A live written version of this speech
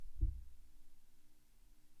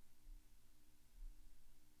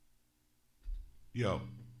Yo,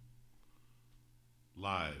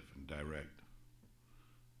 live and direct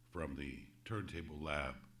from the Turntable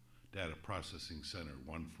Lab, Data Processing Center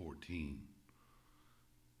 114.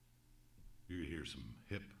 You hear some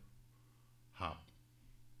hip hop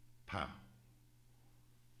pow.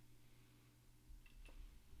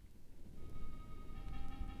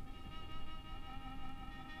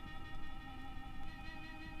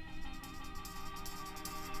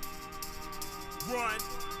 Run,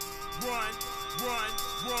 run, run,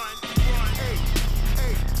 run, run. Hey,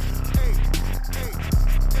 hey, hey, hey,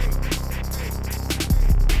 hey, hey.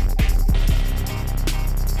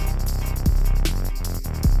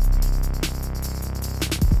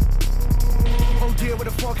 Oh dear, what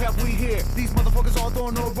the fuck have we here? These motherfuckers all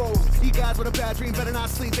throwing no rolls. You guys with a bad dream better not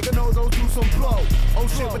sleep. They can know those do some blow. Oh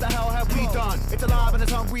shit, what the hell have we done? It's alive and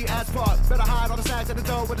it's hungry as fuck. Better hide all the sacks at the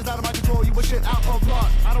door, but it's out of my control. You a shit out of luck.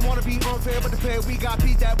 I don't wanna be unfair, but the pair we got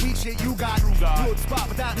beat that weak shit you got. Good spot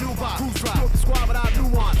without new bot. Who's drop? Broke the squad without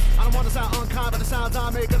nuance. I don't wanna sound unkind, but the sounds I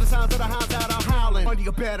make are the sounds of the hounds that are howling. Under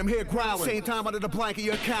your bed, I'm here growling. Same time under the blanket,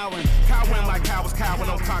 you're cowering. Cowering like cowards, cowering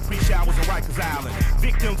on concrete showers on Rikers Island.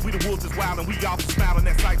 Victims, we the wolves is wildin', we all smiling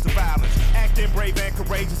at sights of violence. Acting brave and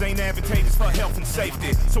courageous ain't advantageous for health and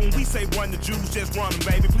safety. So when we say run the Jews, just run them,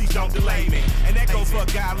 baby, please don't delay me. And that goes for a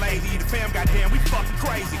guy, lady, the fam, goddamn, we fucking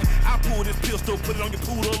crazy. I pull this pistol, put it on your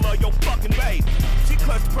poodle or your fucking baby. She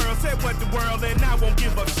clutched the pearl, said what the world, and I won't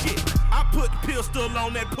give up shit. I put the pistol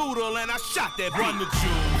on that poodle and I shot that run the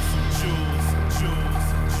Jews, Jews, Jews,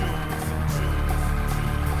 Jews, Jews.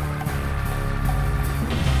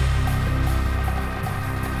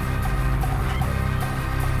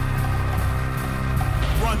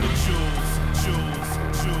 Run the Jews, Jews,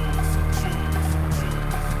 Jews, Jews, Jews.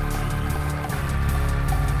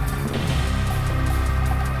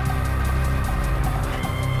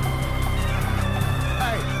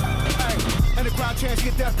 Hey, hey, and the crowd chants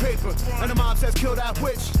get that paper, and the mob says kill that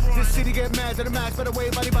witch. This city get mad to the max, better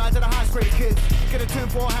wave money by to the high straight kids. Get a 10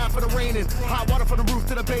 for a half for the raining, hot water from the roof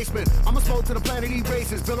to the basement. I'ma smoke to the planet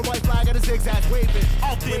erases, build a white flag at a zigzag waving.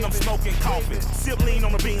 Often I'm smoking coffee, sip lean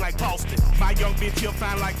on the bean like Boston. My young bitch here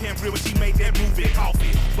fine like Cambria when she made that movie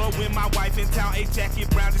coffee. But when my wife in town, a jacket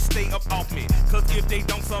brown, just stay up off me. Cause if they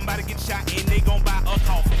don't, somebody get shot and they gon' buy a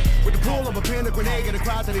coffin. With the pull of a pin, a grenade, and a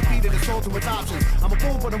crowd that they feed it, it's sold to its options. I'm a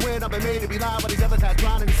fool for the win, I've been made to be live, but these other guys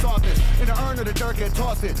drowning in softness. In the urn of the dirt, get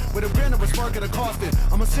tossed it. With a grin of a smirk and a cost it.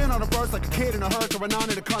 I'm a sin on a burst like a kid in a hearse or a nun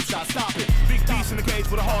in a cum shot. Stop it. Big beast in the cage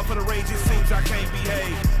with a heart for the rage, it seems I can't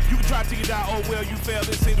behave. You can try to get out, oh well, you failed,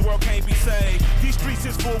 it seems the world can't be saved. These streets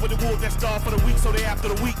is full with the wolves that starve for the weak, so they after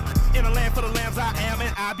the weak. In a land for the lambs I am,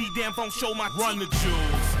 and I be damn phone show my run the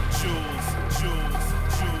Jews, Jews, Jews,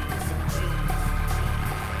 Jews, Jews.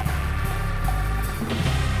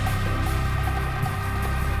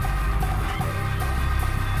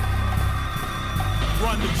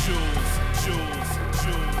 Run the Jews, Jews,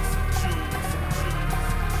 Jews, Jews, Jews.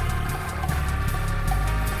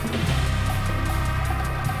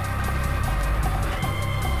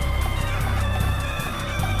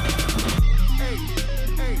 Hey,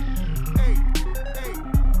 hey, hey, hey,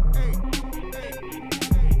 hey, hey,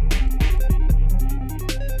 hey.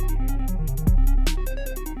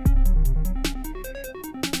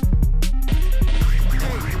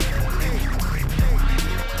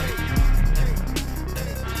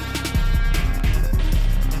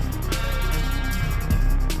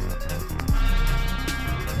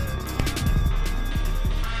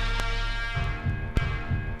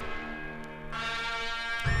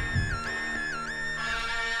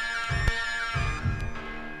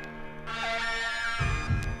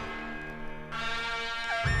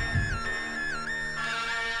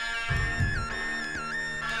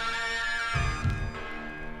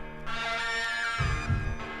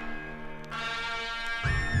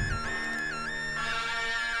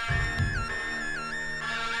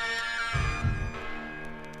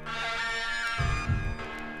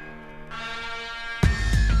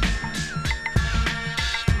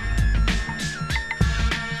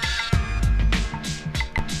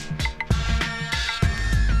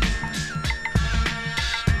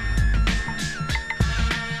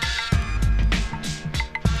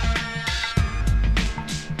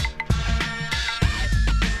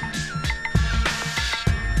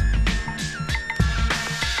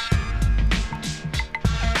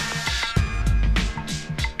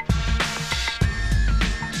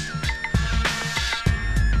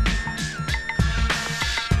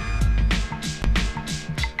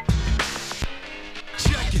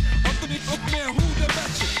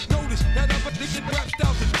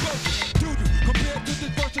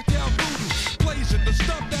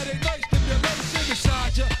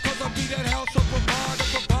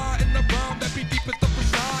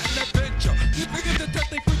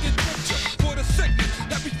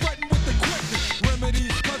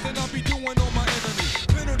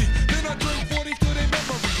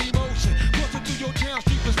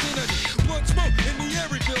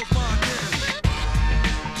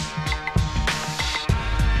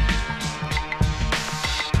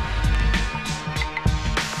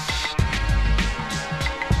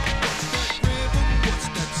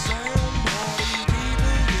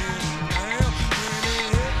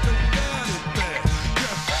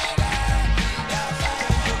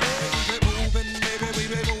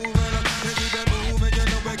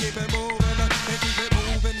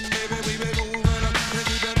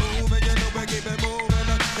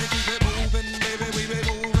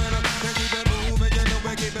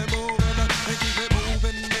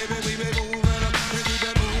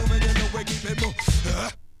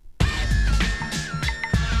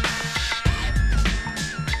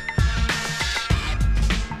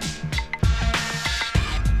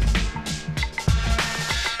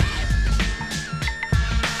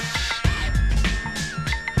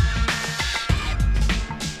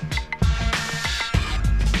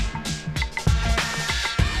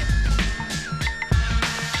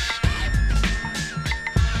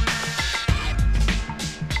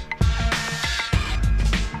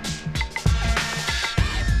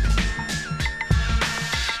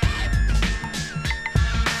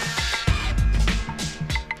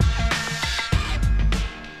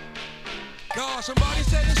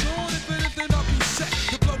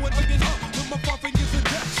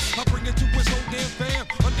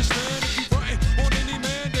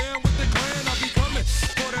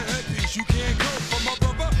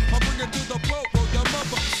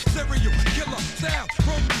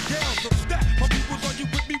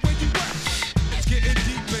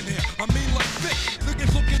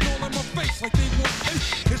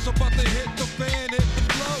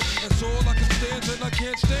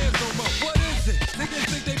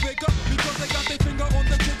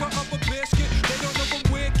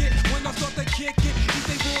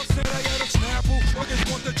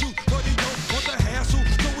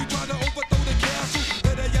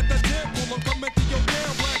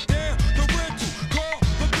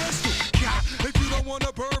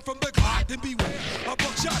 wanna burn from the clock, then beware. A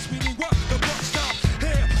buckshot's meaning what? The buck stops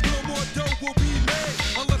here. No more dope will be made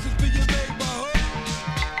unless it's being made by her.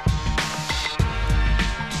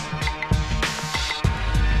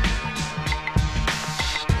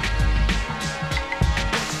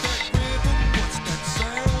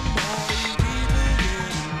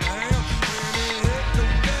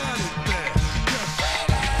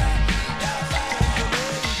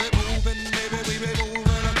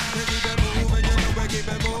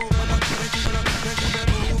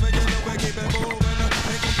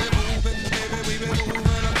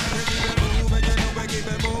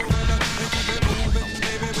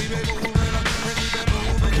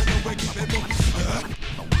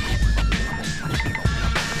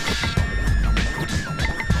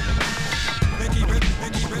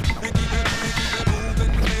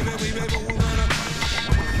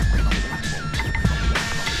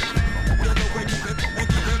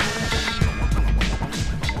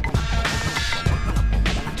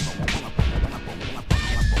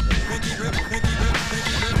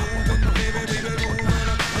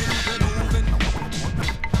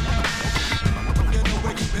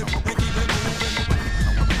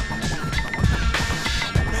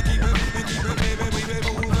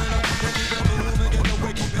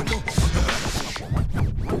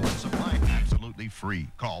 Free.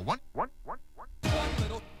 Call 111.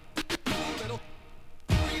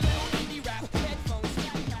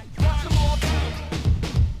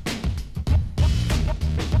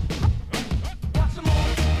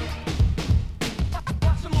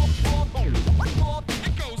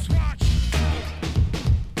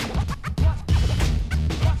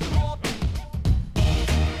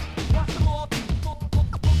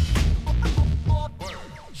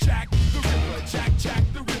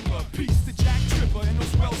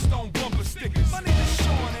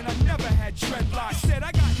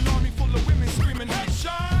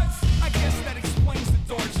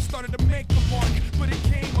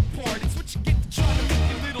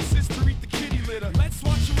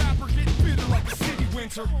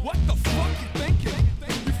 What the fuck you thinking?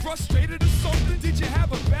 You frustrated or something? Did you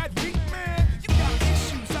have a bad week, man? You got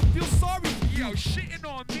issues, I feel sorry for you. Yo, shitting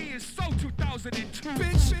on me is so 2002.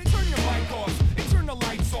 Bitch, turn your mic off and turn the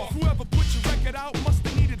lights off. Whoever put your record out must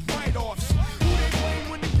have needed write-offs. Who they blame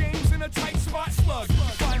when the game's in a tight spot? Slug,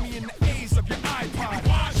 find me in the A's of your iPod.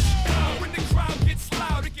 Watch out. When the crowd gets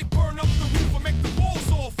loud, it can burn up the roof or make the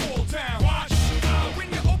walls all fall down. Watch out.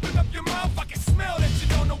 When you open up your mouth, I can smell that you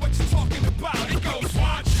don't know what you're talking about. It goes,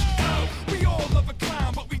 watch out. We all love a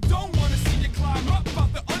clown, but we don't want to see you climb up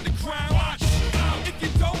out the underground. Watch out. If you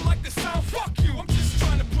don't like the sound, fuck you. I'm just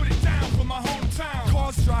trying to put it down for my hometown.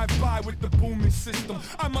 Cars drive by with the booming system.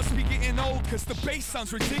 I must be getting old, cause the bass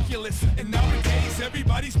sounds ridiculous. And nowadays,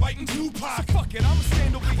 everybody's biting Tupac. So fuck it, I'ma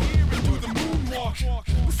stand over here and do the moonwalk.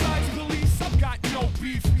 Besides police, I've got no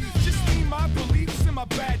beef. Just need my beliefs and my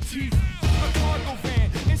bad teeth. A cargo van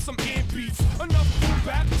and some amp beats. Enough boom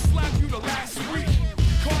bap to slap you the last week.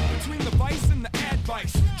 Caught between the vice and the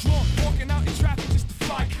advice. Drunk, walking out in traffic just to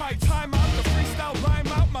fly kites. Time out the freestyle, rhyme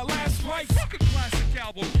out my last rites. Fuck a classic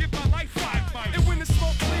album, give my life 5 mics. And when the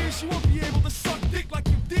smoke clears, you won't be able to suck dick like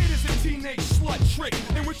you did as a teenage slut trick.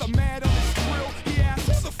 And with a mad on his grill, he asks,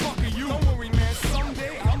 who the fuck are you? Don't worry, man,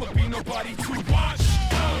 someday I'ma be nobody too. Watch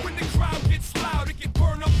out. When the crowd gets loud, it can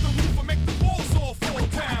burn up the roof or make the walls all fall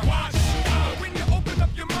down. Watch out. When you open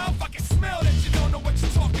up your mouth, I can smell that you don't know what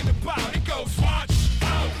you're talking about. It goes, watch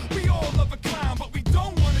out. We all love a clown, but we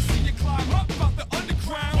don't want to see you climb up out the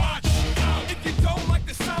underground. Watch out. If you don't like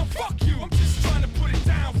the sound, fuck you. I'm just trying to put it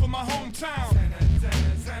down for my hometown.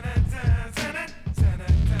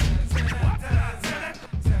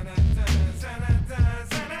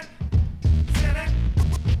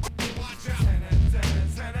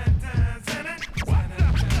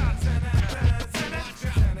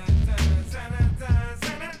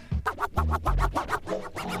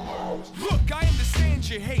 Look, I understand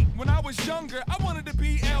your hate. When I was younger, I wanted to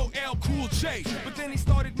be LL Cool J. But then he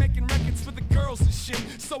started making records for the girls and shit.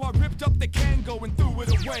 So I ripped up the Kango and threw it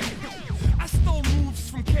away. I stole moves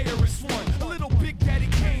from KRS-One, a little Big Daddy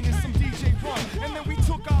Kane and some DJ Run. And then we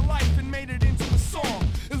took our life and made it into a song.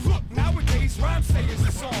 And look, nowadays, Rhyme Sayers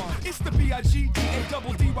is on. It's the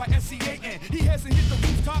B-I-G-D-A-D-D-Y-S-E-A-N. He hasn't hit the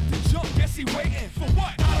rooftop to jump, guess he waiting. For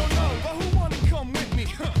what? I don't know, but who wanna come with me?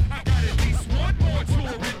 I got at least one more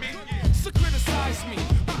tour with me. So criticize me,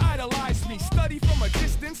 or idolize me, study from a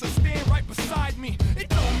distance or stand right beside me. It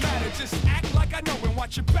don't matter, just act like I know and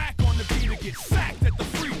watch your back on the beat or get sacked at the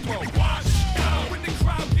free throw. Watch out. When the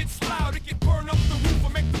crowd gets loud, it can burn up the roof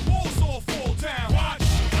or make the walls all fall down. Watch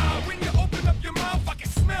out. When you open up your mouth, I can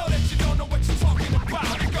smell that you don't know what you're talking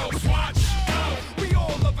about. It goes, watch out. We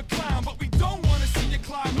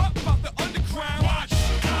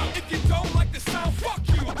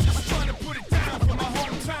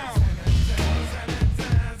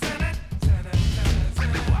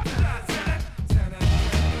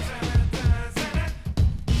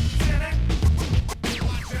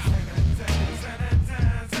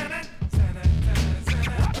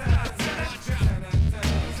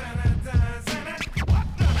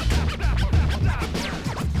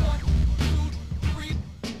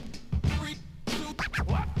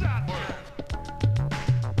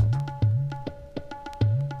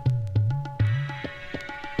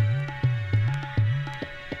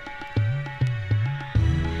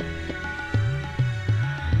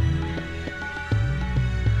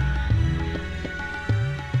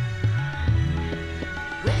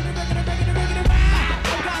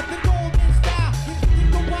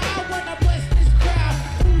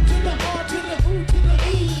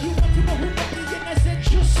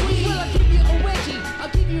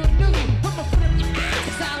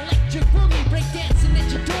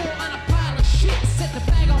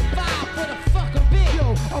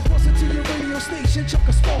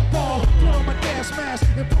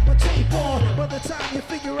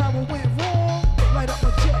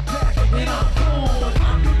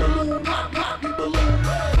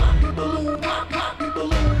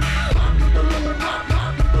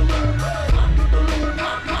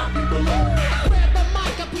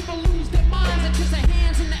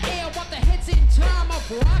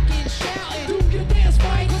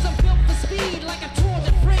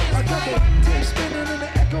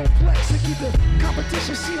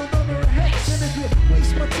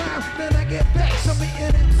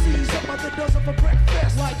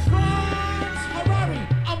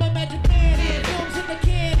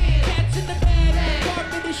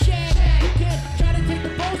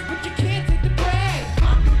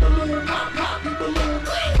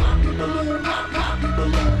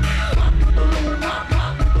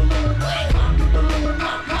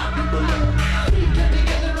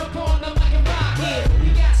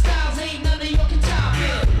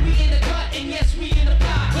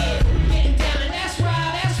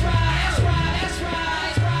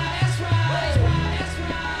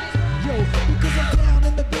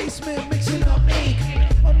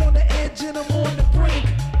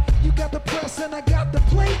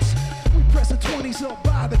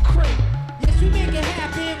crate. Yes, we make it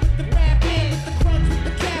happen with the rapping, with the crunch, with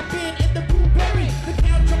the capping, and the blueberry, the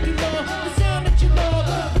count junkie love, the sound that you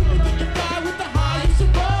love. We get you fly with the highest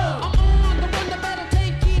of all. I'm on the run, the battle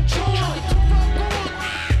taking charge.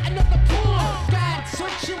 Another porn. God,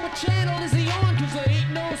 searching what channel is he on? 'Cause there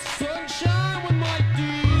ain't no sunshine when like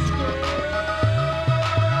these girls.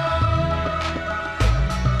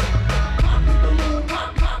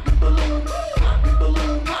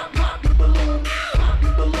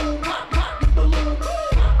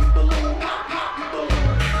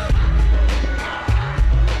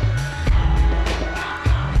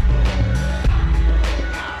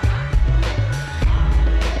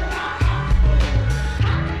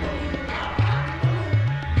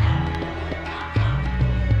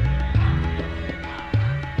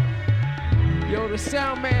 Yo, the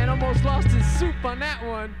sound man almost lost his soup on that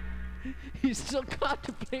one. He's still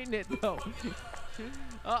contemplating it though.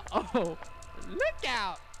 Uh-oh. Look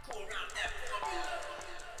out.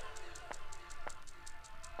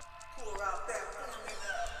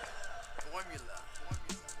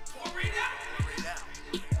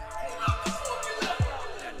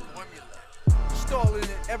 Stalling it,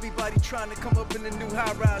 everybody trying to come up in the new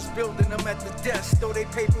high-rise building. I'm at the desk, throw they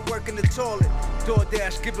paperwork in the toilet.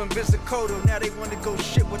 DoorDash, give them Visicoto, now they wanna go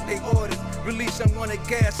shit what they ordered. Release unwanted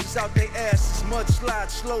gases out they asses, mudslide,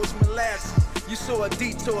 slow as molasses. You saw a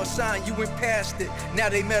detour sign, you went past it. Now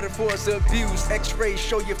they metaphors of abuse, x-rays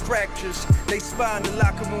show your fractures. They spy in the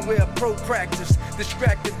locker room where pro practice.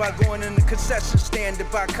 Distracted by going in the concession stand to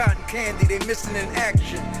buy cotton candy, they missing in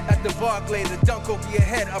action. At the Barclay, the dunk over your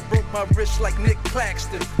head, I broke my wrist like Nick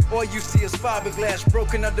Claxton. All you see is fiberglass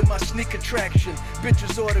broken under my sneaker traction.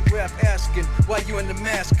 Bitches autograph asking why you in the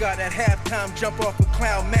mascot at halftime jump off a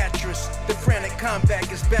clown mattress. The frantic comeback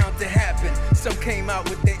is bound to happen. Some came out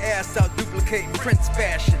with their ass out duplicating Prince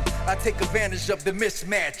fashion. I take advantage of the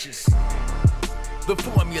mismatches. The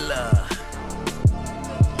formula.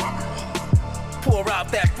 Pour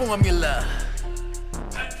out that formula.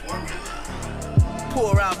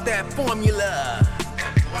 Pour out that formula.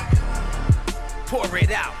 Pour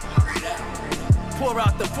it out. Pour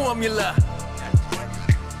out the formula.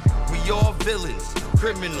 We all villains,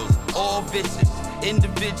 criminals, all vicious.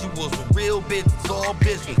 Individuals with real business, all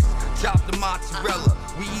business. Chop the mozzarella,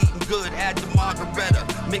 we eating good, add the margarita.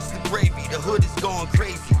 Mix the gravy, the hood is going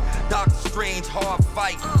crazy. Doctor Strange, hard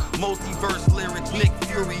fight. Multiverse lyrics, Nick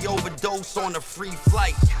Fury overdose on a free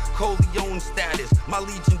flight. Corleone status, my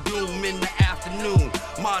Legion Doom in the afternoon.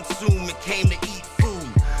 Monsoon, it came to eat food.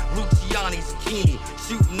 Luciani Zucchini,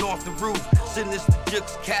 shooting off the roof. Sinister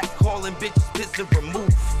Jukes cat calling bitches pissing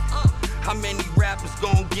remove. How many rappers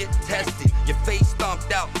gon' get tested? Your face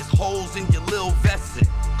stomped out, there's holes in your lil vested.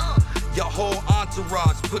 Your whole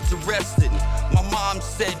entourage put to resting. My mom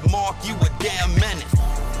said, Mark, you a damn menace.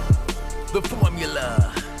 The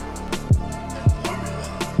formula.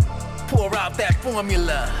 Pour out that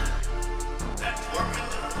formula.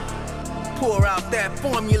 Pour out that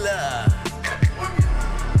formula.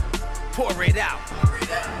 Pour it out.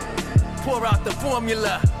 Pour out the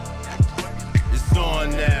formula. It's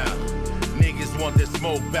on now. Niggas want the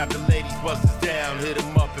smoke, bap the ladies bust us down, hit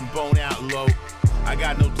them up and bone out low. I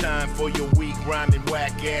got no time for your weak rhyming,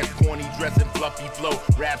 whack ass, corny dressing, fluffy flow,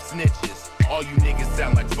 rap snitches. All you niggas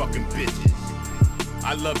sound like fucking bitches.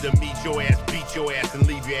 I love to meet your ass, beat your ass, and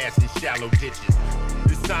leave your ass in shallow ditches.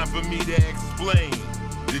 It's time for me to explain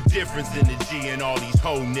the difference in the G and all these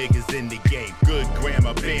hoe niggas in the game. Good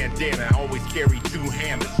grammar, bandana, I always carry 2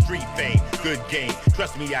 hammers. Street fame, good game,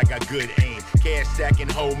 trust me I got good aim. Cash stacking,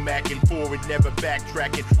 hoe macking, forward never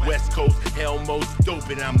backtracking. West Coast, hell most dope,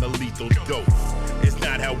 and I'm the lethal dose. It's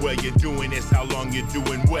not how well you're doing, it's how long you're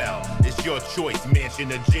doing well. It's your choice,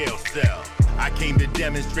 mansion or jail cell. I came to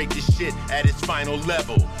demonstrate this shit at its final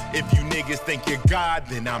level. If you niggas think you're God,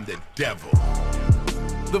 then I'm the devil.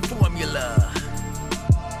 The formula.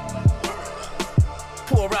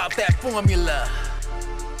 Pour out that formula.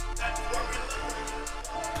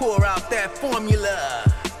 Pour out that formula.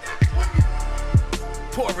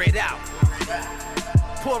 Pour it out.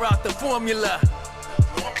 Pour out the formula.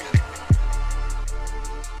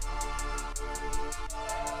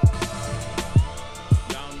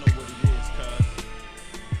 Y'all know what it is, cuz.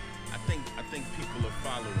 I think people are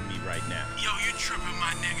following me right now. Yo, you tripping,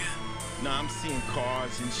 my nigga? Nah, I'm seeing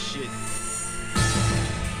cars and shit.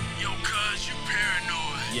 Yo, cuz, you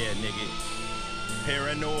paranoid. Yeah, nigga.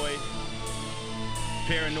 Paranoid.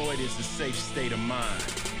 Paranoid is a safe state of mind.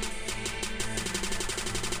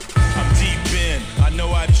 I'm deep in, I know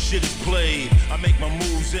how this shit is played. I make my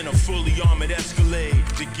moves in a fully armored Escalade.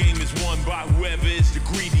 The game is won by whoever is the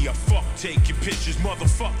greedier. Fuck taking pictures,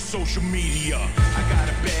 motherfuck social media. I got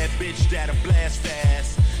a bad bitch that'll blast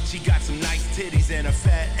fast. She got some nice titties and a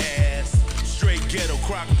fat ass. Straight ghetto,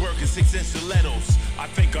 Croc Birkin, 6-inch stilettos. I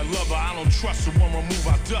think I love her, I don't trust her, won't remove,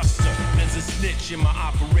 I'll dust her. There's a snitch in my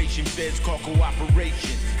operation, feds call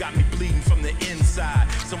cooperation. Got me bleeding from the inside.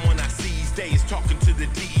 Someone I see these days talking to the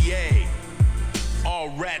DEA. All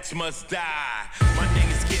rats must die. My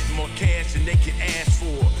niggas getting more cash than they can ask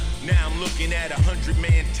for. Now I'm looking at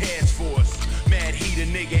 100-man task force. Mad heat, a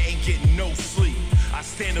nigga ain't getting no sleep. I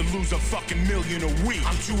stand to lose a fucking million a week.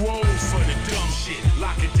 I'm too old for the dumb shit.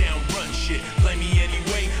 Lock it down, run shit. Play me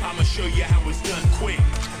anyway, I'ma show you how it's done quick.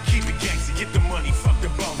 Keep it gangsta, get the money, fuck the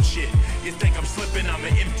bum shit. You think I'm slipping, I'ma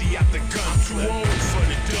empty out the gun. I'm too old for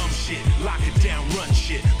the dumb shit. Lock it down, run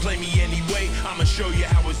shit. Play me anyway, I'ma show you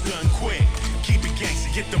how it's done quick. Keep it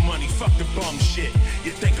gangsta, get the money, fuck the bum shit.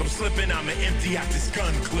 You think I'm slipping, I'ma empty out this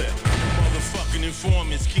gun clip. Motherfucking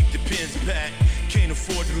informants, keep the pins packed. Can't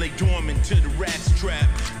afford to lay dormant to the rat's trap.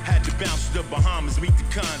 Had to bounce to the Bahamas, meet the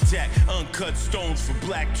contact. Uncut stones for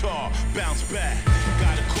black tar, bounce back.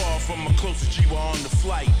 Got a call from my closest G while on the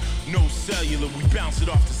flight. No cellular, we bounce it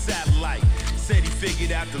off the satellite. Said he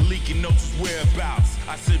figured out the leaking notes his whereabouts.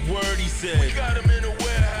 I said word, he said we got him in a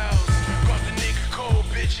warehouse. Caught the nigga cold,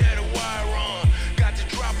 bitch had a wire on. Got the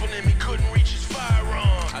drop on him, he couldn't reach his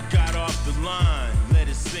firearm. I got off the line, let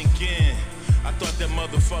it sink in. I thought that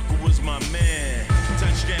motherfucker was my man.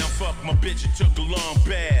 Touchdown, fuck my bitch, it took a long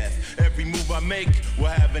bath. Every move I make will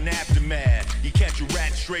have an aftermath. You catch a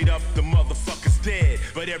rat straight up, the motherfucker's dead.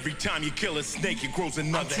 But every time you kill a snake, it grows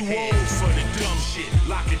another head. I'm too old for the dumb shit.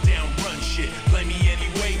 Lock it down, run shit. Play me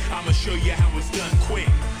anyway, I'ma show you how it's done quick.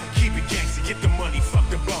 Keep it gangsta, get the money, fuck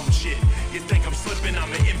the bum shit. You think I'm slipping,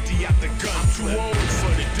 I'ma empty out the gun. I'm too old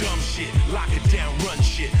for the dumb shit. Lock it down, run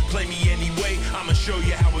shit. Play me anyway, I'ma show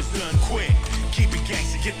you how it's done quick. Keep it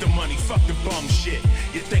gangsta, get the money, fuck the bum shit.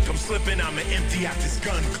 You think I'm slipping, I'ma empty out this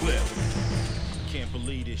gun clip. Can't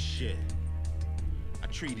believe this shit. I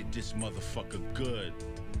treated this motherfucker good.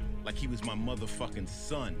 Like he was my motherfucking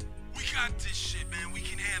son. We got this shit, man. We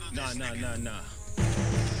can handle this. Nah.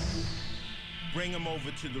 Bring him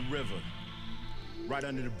over to the river. Right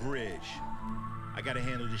under the bridge. I gotta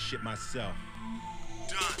handle this shit myself.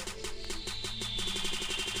 Done.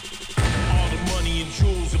 All the money and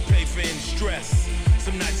jewels will pay for any stress.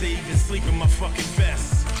 Some nights I even sleep in my fucking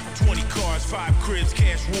vest. 20 cars, 5 cribs,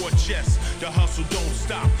 cash war chest. The hustle don't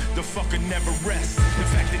stop, the fucker never rests. The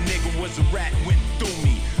fact that nigga was a rat went through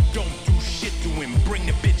me. Don't do shit to him, bring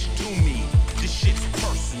the bitch to me. This shit's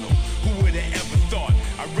personal, who would've ever thought?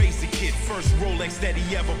 I raised the kid, first Rolex that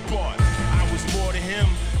he ever bought. I was more to him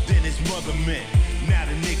than his mother meant. Now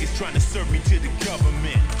the niggas trying to serve me to the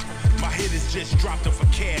government. My hitters just dropped off a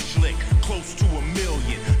cash lick, close to $1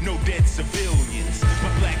 million, no dead civilians.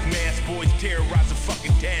 My black mass boys terrorize the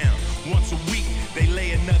fucking town. Once a week, they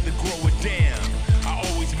lay another grower down. I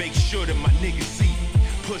always make sure that my niggas eat.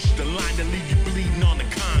 Push the line to leave you bleeding on the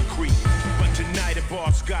concrete. But tonight a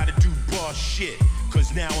boss gotta do boss shit.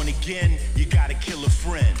 Cause now and again, you gotta kill a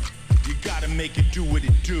friend. You gotta make it do what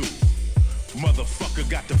it do. Motherfucker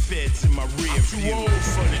got the feds in my rear view. I'm too old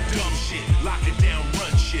for the dumb shit. Lock it down,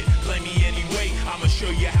 run shit. Play me anyway, I'ma show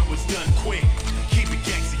you how it's done quick. Keep it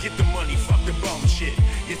gangsta, get the money, fuck the bum shit.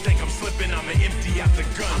 You think I'm slipping, I'ma empty out the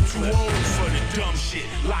gun. I'm too old for the dumb shit.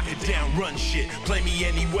 Lock it down, run shit. Play me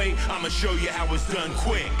anyway, I'ma show you how it's done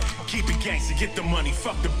quick. Keep it gangsta, get the money,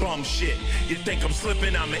 fuck the bum shit. You think I'm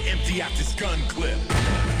slipping, I'ma empty out this gun clip.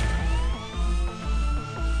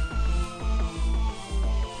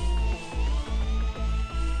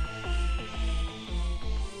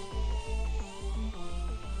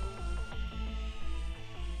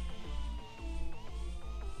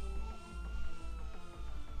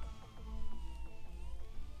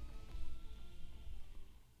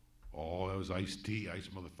 Was Ice-T, Ice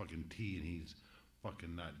motherfucking T, and he's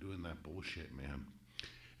fucking not doing that bullshit, man.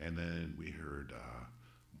 And then we heard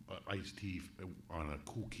Ice-T on a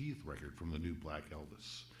Kool Keith record from the new Black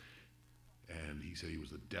Elvis. And he said he was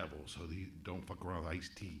the devil, so he don't fuck around with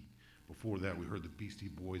Ice-T. Before that, we heard the Beastie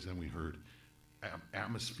Boys, then we heard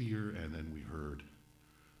Atmosphere, and then we heard,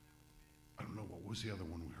 I don't know, what was the other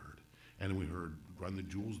one we heard? And then we heard Run the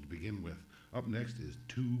Jewels to begin with. Up next is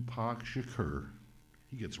Tupac Shakur.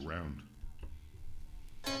 He gets around.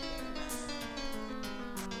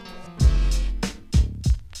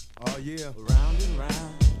 Oh yeah, Round and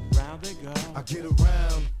round they go. I get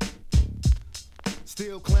around.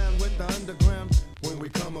 Still clown with the underground when we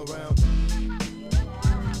come around.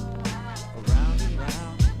 Round and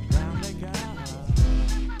round they go.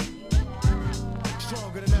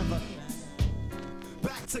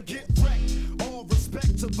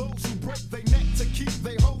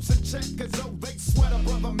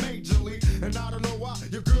 And I don't know why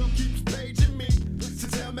your girl keeps paging me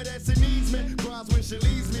to tell me that she needs me. Cries when she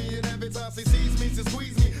leaves me, and every time she sees me, she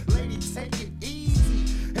squeeze me. Lady, take it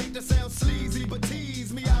easy. Hate to sound sleazy, but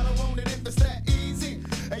tease me. I don't want it if it's that easy.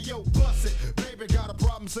 Hey yo, bust it. Baby got a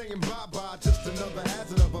problem saying bye-bye. Just another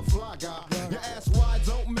hazard of a fly guy. Your ass wide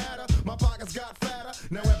don't matter. My pockets got fatter.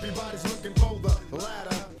 Now everybody's looking for the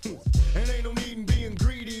ladder. And ain't no need in being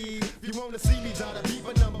greedy. If you wanna see me, try to keep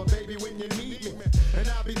a number, baby, when you need me. And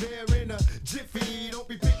I'll be there in a jiffy. Don't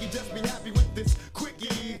be picky, just be happy with this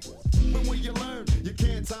quickie. But when you learn, you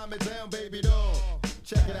can't time it down, baby doll.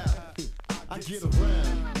 Check it out. I get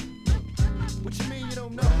around. What you mean you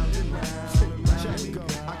don't know? Check it go.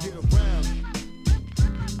 I get around.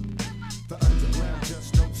 The underground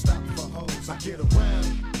just don't stop for hoes. I get around.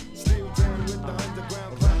 Still down with the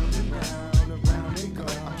underground clown. And round they go.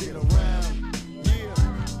 I get around. Yeah.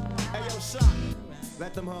 Hey yo, shot.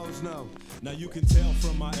 Let them hoes know. Now you can tell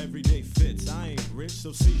from my everyday fits, I ain't rich,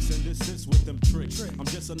 so cease and desist with them tricks. I'm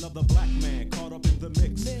just another black man caught up in the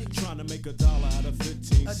mix, trying to make $1 out of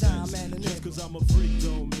 15 cents. Just cause I'm a freak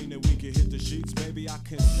don't mean that we can hit the sheets. Baby, I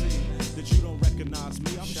can see that you don't recognize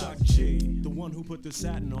me. I'm Shock G, the one who put the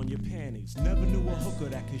satin on your panties. Never knew a hooker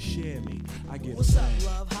that could share me. I get What's up,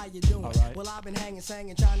 love? How you doing? Right. Well, I've been hanging,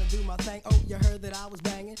 singing, trying to do my thing. Oh, you heard that I was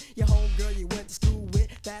banging your homegirl you went to school with.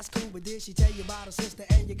 That's cool, but did she tell you about her sister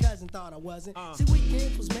and your cousin? Thought I wasn't. See,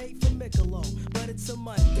 weekends was made for Michelob, but it's a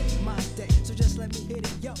Monday, my day. So just let me hit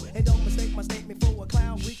it, yo. And don't mistake my statement for a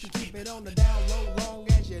clown. We can keep it on the down low, long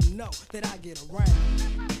as you know that I get around.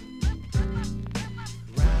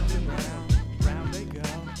 Round and round they go.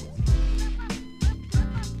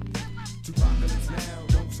 Two pockets now,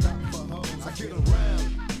 don't stop for hoes. I get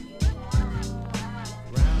around.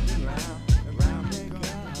 Round and round they go.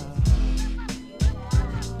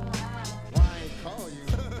 Why I ain't call you?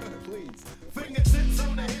 Please. Fingertips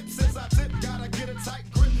on the hips as I tip. Gotta get a tight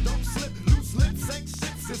grip, don't slip. Loose lips ain't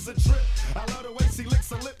ships, it's a trip. I love the way she licks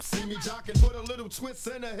her lips. See me jocking, put a little twist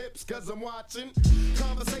in her hips, cause I'm watching.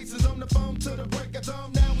 Conversations on the phone to the break of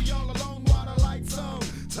dawn. Now we all alone while the lights on.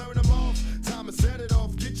 Turn them off, time to set it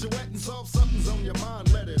off. Get you wet and soft, something's on your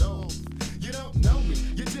mind, let it off. You don't know me,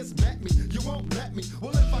 you just met me, you won't let me.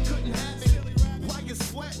 Well, if I couldn't have it, why you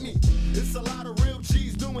sweat me? It's a lot of real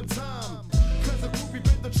G's doing time. Cause the groupie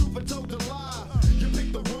bit the truth and told the lie. You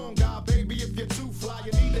picked the wrong guy, baby, if you're too fly,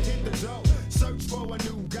 you need to hit the dough. Search for a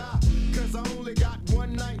new guy, cause I only got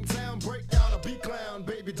one night in town. Break out a B-clown,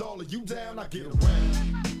 baby doll, are you down? I get around.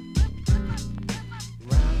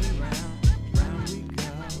 Round and round we go.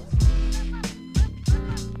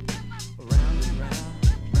 Round and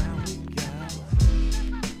round we go.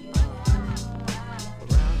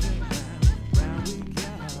 Round and round we go. Round and round we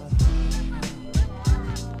go.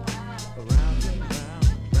 Round and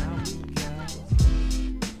round we go.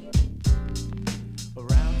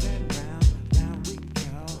 Round and round we go. Round and round we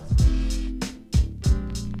go.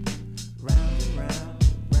 Round and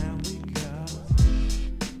round we go.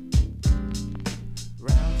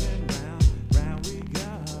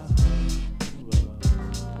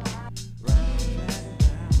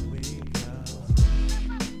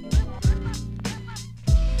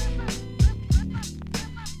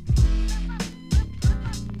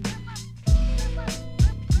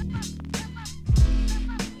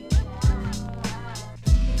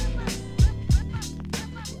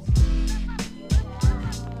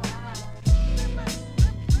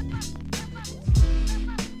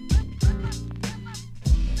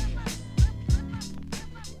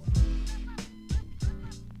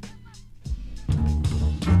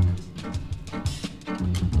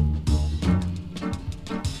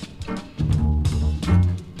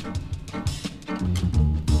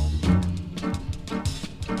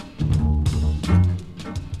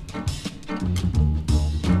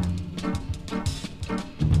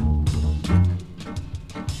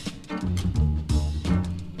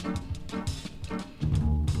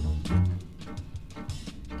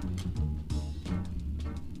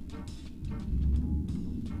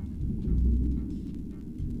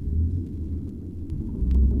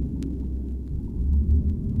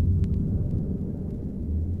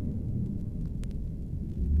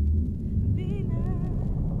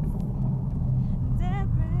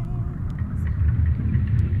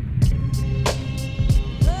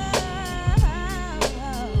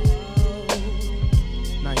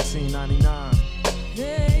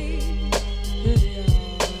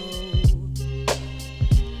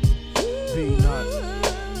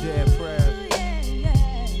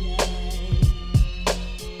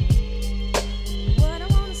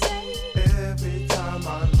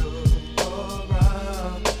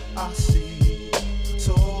 I see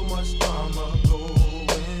so much drama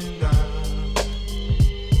going down.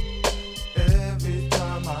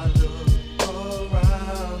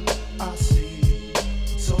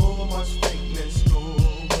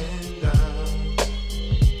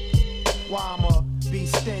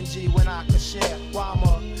 see when I could share? Why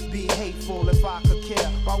I'ma be hateful if I could care?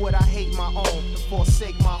 Why would I hate my own and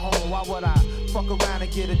forsake my home? Why would I fuck around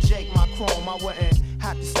and get a Jake my chrome? I wouldn't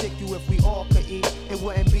have to stick you if we all could eat. It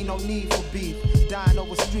wouldn't be no need for beef. Dying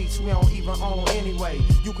over streets we don't even own anyway.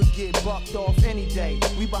 You could get bucked off any day.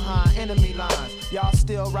 We behind enemy lines. Y'all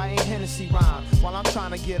still writing Hennessy rhymes while I'm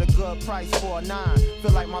trying to get a good price for a 9.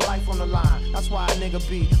 Feel like my life on the line. That's why a nigga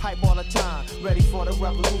be hype all the time. Ready for the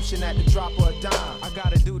revolution at the drop of a dime. I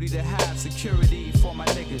got a duty to have security for my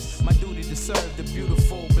niggas. My duty to serve the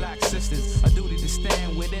beautiful black sisters. A duty to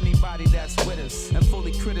stand with anybody that's with us and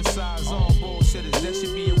fully criticize all bullshitters. There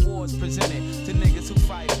should be awards presented to niggas who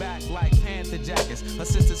fight back like Panther jackets, or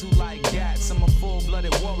sisters who like gats. I'm a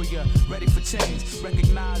full-blooded warrior, ready for change.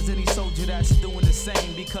 Recognize any soldier that's doing the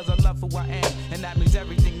same, because I love who I am, and that means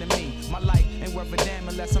everything to me. My life ain't worth a damn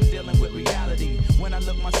unless I'm dealing with reality. When I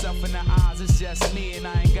look myself in the eyes, it's just me, and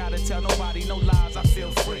I ain't gotta tell nobody no lies. I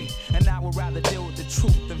feel free, and I would rather deal with the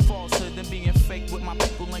truth than falsehood, than being fake with my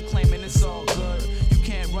people and claiming it's all good. You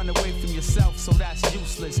can't run away from yourself, so that's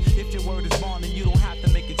useless. If your word is bond, then you don't have to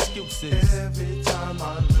make excuses. Every time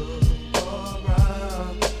I look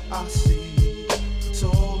around, I see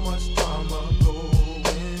so much drama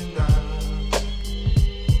going down.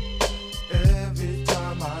 Every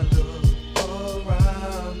time I look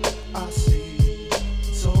around, I see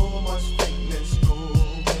so much fakeness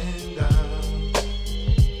going down.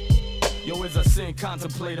 Yo, is a sin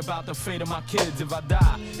contemplate about the fate of my kids? If I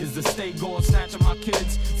die, is the state going snatching my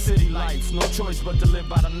kids? City life, no choice but to live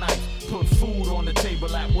by the knife. Put food on the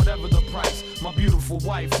table at whatever the price. My beautiful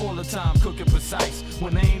wife, all the time cooking precise.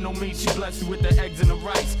 When there ain't no meat, she bless you with the eggs and the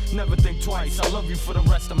rice. Never think twice, I love you for the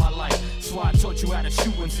rest of my life. So I taught you how to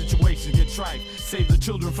shoot when situations get trite. Save the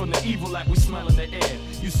children from the evil that we smell in the air.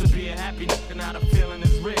 Used to be a happy nigga, now the feeling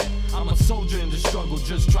is rare. I'm a soldier in the struggle,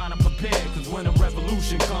 just trying to prepare. Cause when a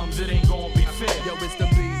revolution comes, it ain't gonna be fair. Yo, it's the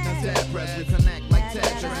beat, that's that press. We connect like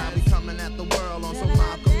Tetris. How we coming at the world on some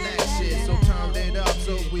Malcolm X shit. So turn it up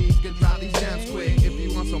so we can drop these gems quick. If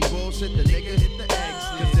you want some bullshit, the nigga hit the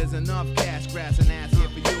exit. Cause there's enough cash, grass, and ass here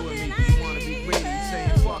for you and me. You wanna be greedy,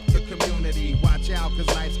 saying fuck the community. Watch out, cause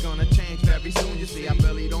life's gonna change very soon. You see, I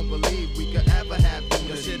really don't believe we could ever have unity.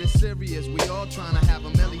 Your shit is serious, we all trying to have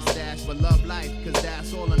a milli stash. But love life, cause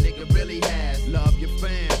that's all a nigga really has. Love your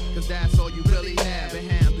fam, cause that's all you really have. And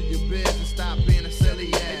handle your business, stop being a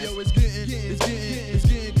silly ass. Hey, yo, it's getting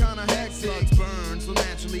kinda hectic. Slugs burn, so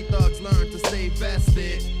naturally thugs learn to stay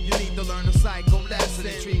vested. You need to learn the psycho lesson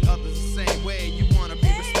and treat others the same way. You wanna be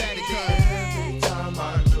respected, cause every time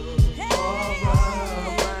I look around,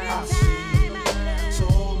 I see so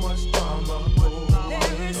much drama going down.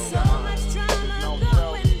 There is so much drama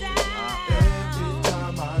going down. Every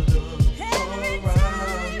time I look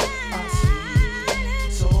around, I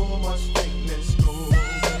see so much fakeness going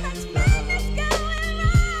down.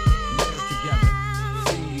 Live together,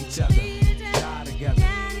 feed each other, die together,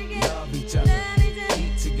 love each other,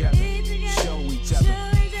 eat together, show each other,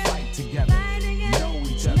 fight together, know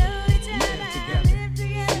each other, live together,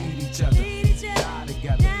 feed each other, die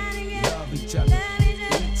together, love each other,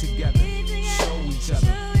 eat together, show each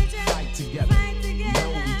other, fight together,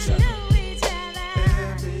 know each other.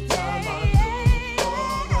 Every time I look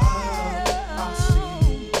around, I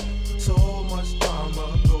see so much drama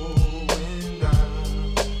going down.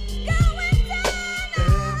 Every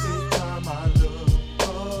time I look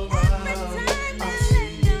around, I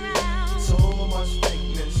see so much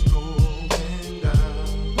fakeness going down.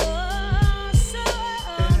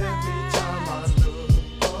 Every time I look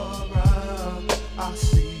around, I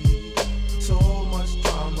see so much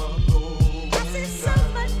drama going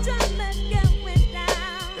down.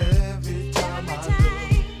 Every time I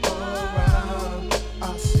look around, I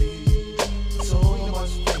see so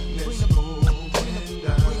much fakeness going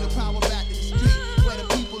down. bring the power back to the street where the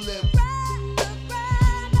people live.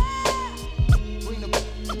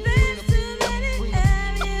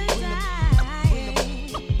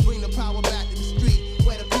 Bring the power back to the street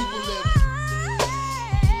where the people live.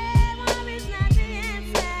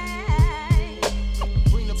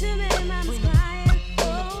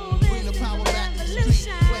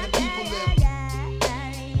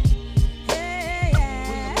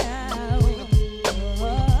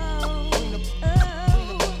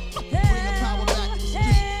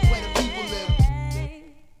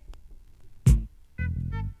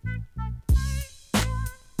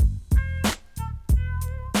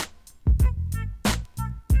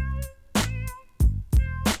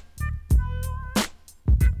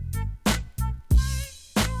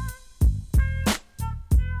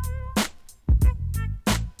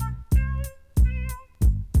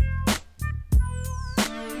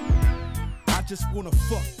 just wanna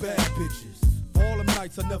fuck bad bitches. For all them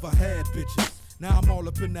nights I never had bitches. Now I'm all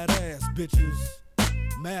up in that ass, bitches.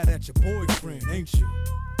 Mad at your boyfriend, ain't you?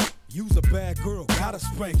 You's a bad girl, gotta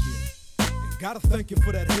spank you. And gotta thank you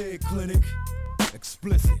for that head clinic.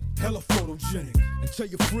 Explicit, hella photogenic. And tell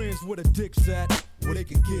your friends where the dick's at, where they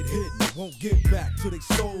can get hit and won't get back to their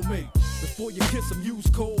soulmate. Before you kiss them, use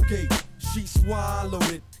Colgate. She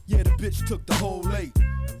swallowed it, yeah, the bitch took the whole 8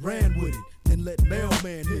 and ran with it. Then let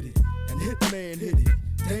mailman hit it, and hitman hit it.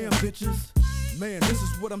 Damn bitches, man, this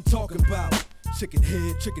is what I'm talking about. Chicken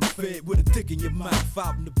head, chicken fed with a dick in your mouth.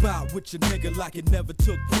 Out and about with your nigga like it never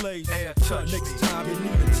took place. Next time you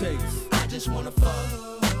need a taste. I just wanna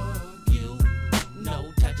fuck you.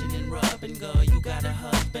 No touching and rubbing, girl. You got a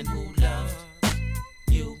husband who loves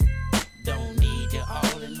you. Don't need you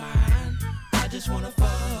all in mine. I just wanna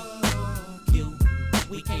fuck you.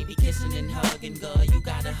 We can't be kissing and hugging, girl. You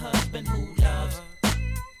got a husband who loves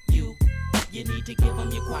you. You need to give him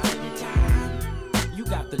your quality time. You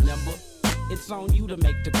got the number. It's on you to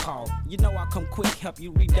make the call. You know I come quick, help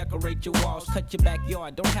you redecorate your walls, cut your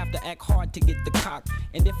backyard. Don't have to act hard to get the cock.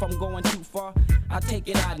 And if I'm going too far, I'll take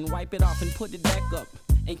it out and wipe it off and put it back up.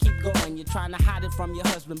 And keep going, you're trying to hide it from your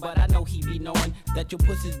husband, but I know he be knowing that your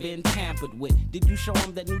pussy's been tampered with. Did you show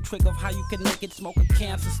him that new trick of how you can make it smoke a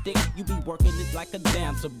cancer stick? You be working it like a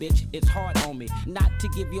dancer, bitch. It's hard on me not to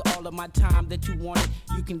give you all of my time that you wanted.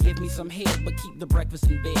 You can give me some head, but keep the breakfast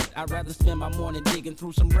in bed. I'd rather spend my morning digging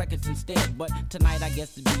through some records instead. But tonight I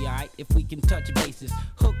guess it'd be alright if we can touch bases.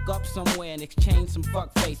 Hook up somewhere and exchange some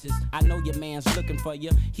fuck faces. I know your man's looking for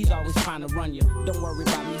you. He's always trying to run you. Don't worry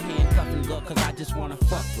about me handcuffing, girl, cause I just wanna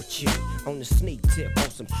fuck with you on the sneak tip on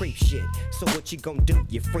some creep shit. So what you gon' do,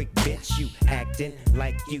 you freak bitch? You acting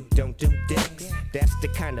like you don't do dicks. That's the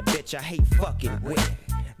kind of bitch I hate fucking with.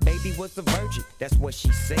 Baby was a virgin, that's what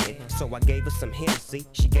she said. So I gave her some Hennessy,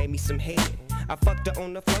 she gave me some head. I fucked her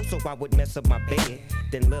on the floor so I would mess up my bed.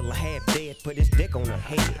 Then little half dead put his dick on her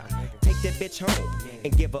head. Take that bitch home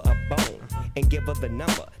and give her a bone. And give her the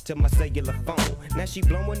number to my cellular phone. Now she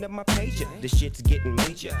blowing up my pager, this shit's getting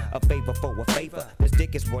major. A favor for a favor, this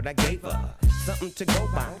dick is what I gave her. Something to go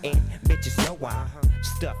by, and bitches know why.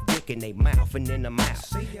 Stuff dick in they mouth and in the mouth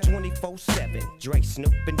 24/7, Dre,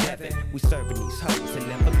 Snoop, and Devin. We serving these hoes and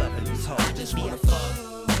never loving these hoes. I just wanna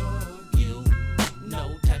fuck you.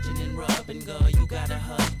 No touching and rubbing, girl. You got a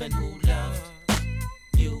husband who loves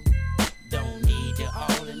you. Don't need you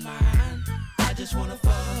all in mine. I just wanna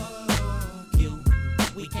fuck you.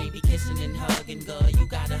 We can't be kissing and hugging, girl. You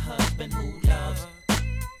got a husband who loves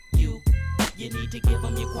you. You need to give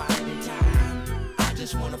him your quality time. I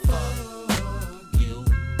just wanna fuck you.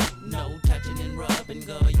 No touching and rubbing,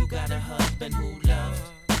 girl. You got a husband who loves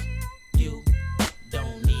you.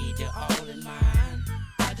 Don't need you all in mine.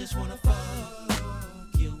 I just wanna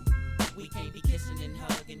fuck you. We can't be kissing and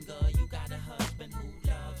hugging, girl. You got a husband who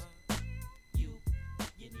loves you.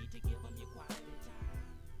 You need to give him your quality time.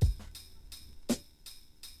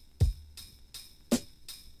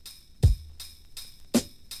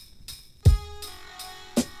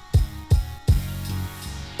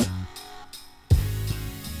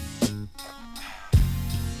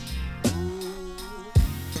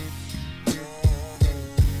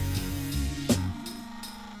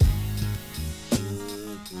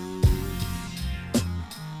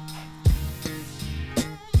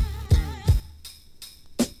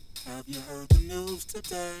 Have you heard the news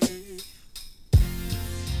today?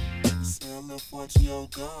 Sell a Fortune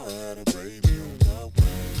girl had a baby on the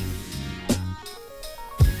way.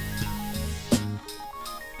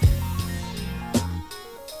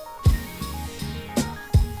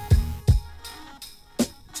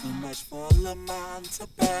 Too much for a man to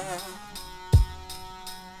bear.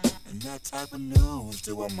 And that type of news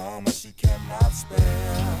to a mama she cannot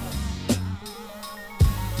spare.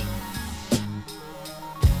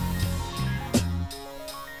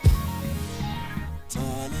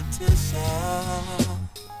 Politician,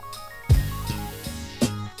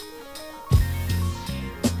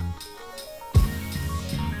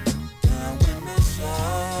 down with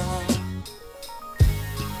mission.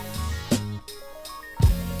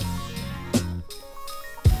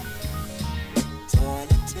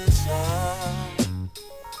 Politician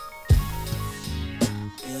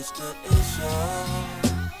is the issue.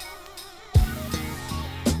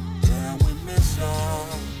 Down with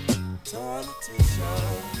mission.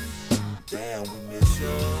 Politician, damn, we miss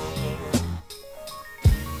you.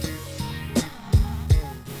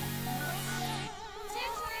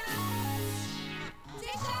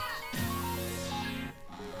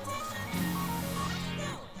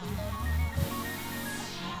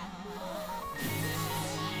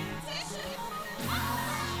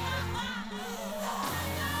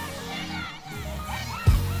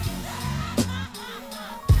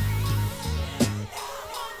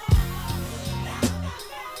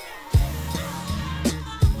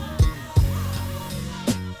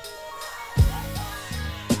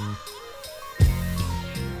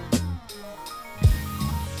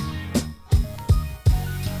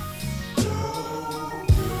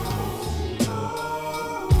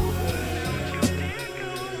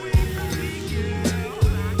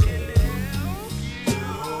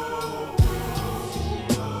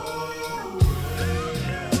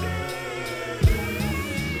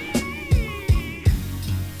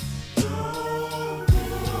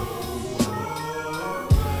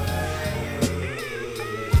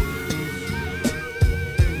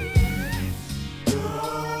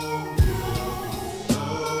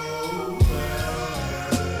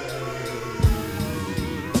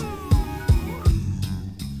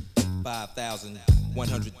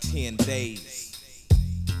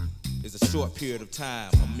 is a short period of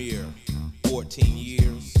time, a mere 14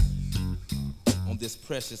 years on this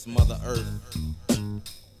precious Mother Earth.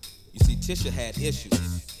 You see, Tisha had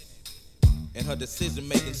issues, and her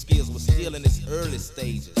decision-making skills were still in its early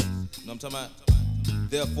stages. You know what I'm talking about?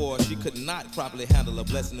 Therefore, she could not properly handle a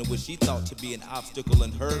blessing in which she thought to be an obstacle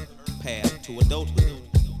in her path to adulthood.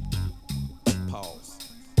 Pause.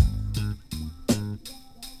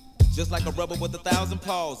 Just like a rubber with 1,000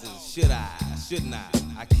 pauses. Should I? Shouldn't I?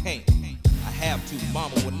 I can't. I have to.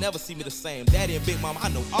 Mama will never see me the same. Daddy and Big Mama, I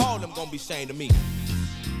know all of them gonna be ashamed of me.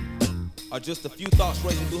 Are just a few thoughts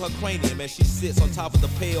racing through her cranium as she sits on top of the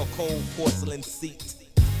pale, cold porcelain seat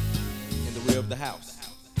in the rear of the house.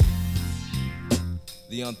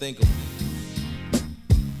 The unthinkable.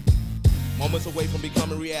 Moments away from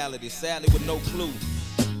becoming reality, sadly with no clue.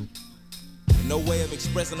 And no way of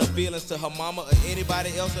expressing her feelings to her mama or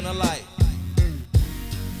anybody else in her life.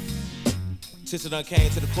 Tisha done came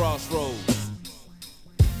to the crossroads,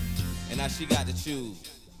 and now she got to choose.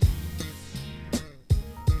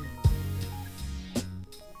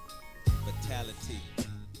 Fatality.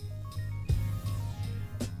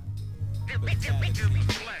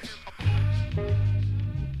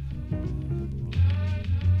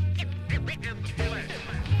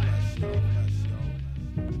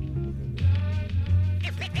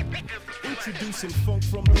 Introducing funk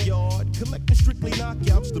from the yard, collecting strictly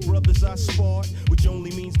knockouts, the brothers I sparred, which only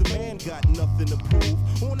means the man got nothing to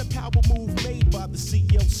prove. On a power move made by the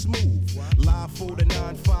CL Smooth. Live for the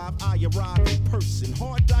 9-5, I arrive in person.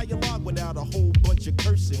 Hard dialogue without a whole bunch of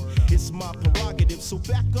cursing. It's my prerogative, so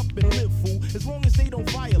back up and live, fool. As long as they don't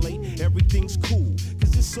violate, everything's cool,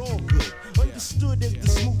 cause it's all good. Understood as the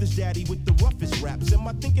smoothest daddy with the roughest raps. Am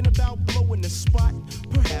I thinking about blowing the spot?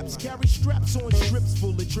 Perhaps carry straps on strips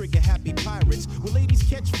full of trigger happy pirates. Will ladies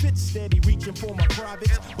catch fits steady reaching for my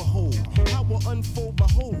privates? Behold, how will unfold my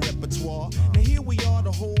whole repertoire. Now here we are,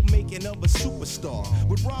 the whole making of a superstar.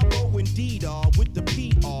 With Robo and D-Dar with the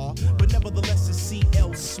PR, but nevertheless it's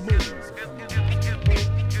CL Smooth.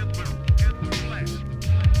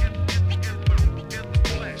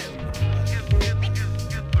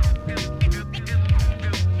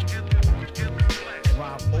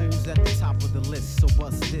 At the top of the list, so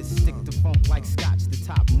bust this. Stick to funk like scotch, the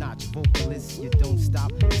top-notch vocalist. You don't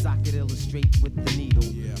stop, as I could illustrate with the needle.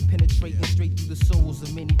 Penetrating straight through the souls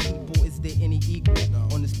of many people. Is there any equal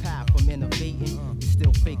on this path I'm innovating? You're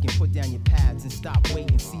still faking, put down your pads and stop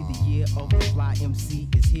waiting. See, the year of the fly MC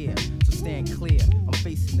is here, so stand clear. I'm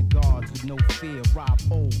facing the guards with no fear. Rob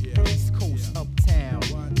O, East Coast, uptown.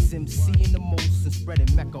 It's MCing the most and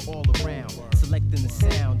spreading Mecca all around. Selecting the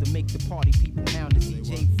sound to make the party people hound the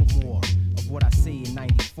DJ for more of what I say in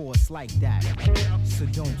 94. It's like that, so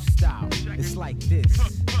don't stop. It's like this,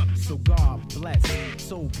 so God bless.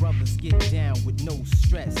 Soul brothers get down with no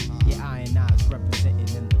stress. Yeah, I and I's representing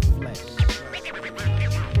in the flesh.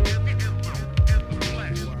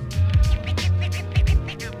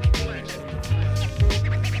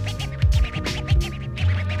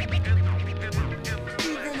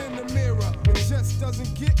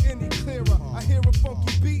 Doesn't get any clearer. I hear a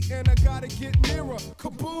funky beat and I gotta get nearer.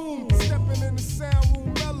 Kaboom! Stepping in the sound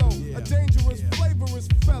room mellow. A dangerous, flavorous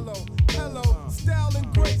fellow. Hello, style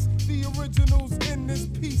and grace. The originals in this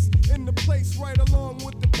piece. In the place right along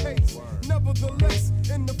with the pace. Nevertheless,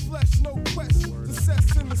 in the flesh, no quest.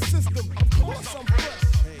 Success in the system, of course I'm fresh.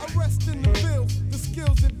 I rest in the bills, the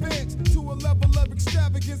skills advance to a level of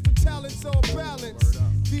extravagance, the talents all balanced.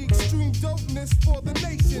 The extreme dopeness for the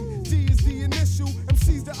nation. D is the initial,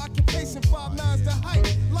 MC's the occupation, 5'9's the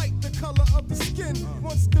height, like the color of the skin.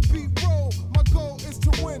 Once the beat roll, my goal is to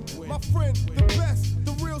win. My friend, the best,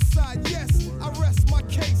 the real side, yes. I rest my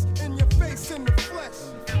case in your face, in the flesh.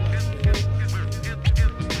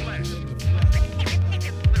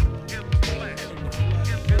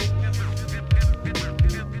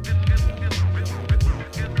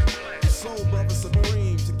 Soul brother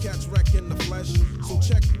supreme to catch wreck in the flesh. So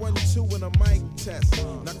check 1, 2 and a mic test.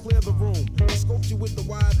 Now clear the room. I scoped you with the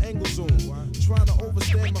wide angle zoom. Trying to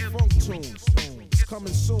overstand my funk tunes. It's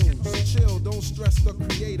coming soon. So chill, don't stress the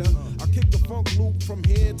creator. I kick the funk loop from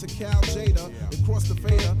here to Cal Jada and cross the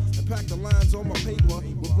fader and pack the lines on my paper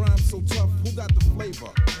with rhymes so tough. Who got the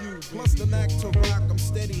flavor? You plus the knack to rock. I'm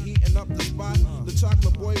steady heating up the spot. The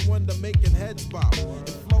chocolate boy wonder making heads bop in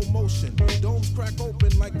flow motion. Domes crack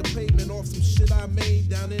open like the pavement off some shit I made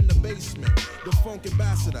down in the basement. The funk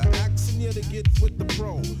ambassador asking you to get with the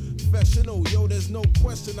pro. Professional, yo, there's no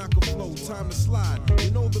question I can flow. Time to slide.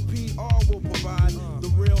 You know the PR will provide the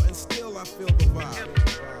real, and still I feel the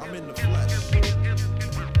vibe. I'm in the flesh.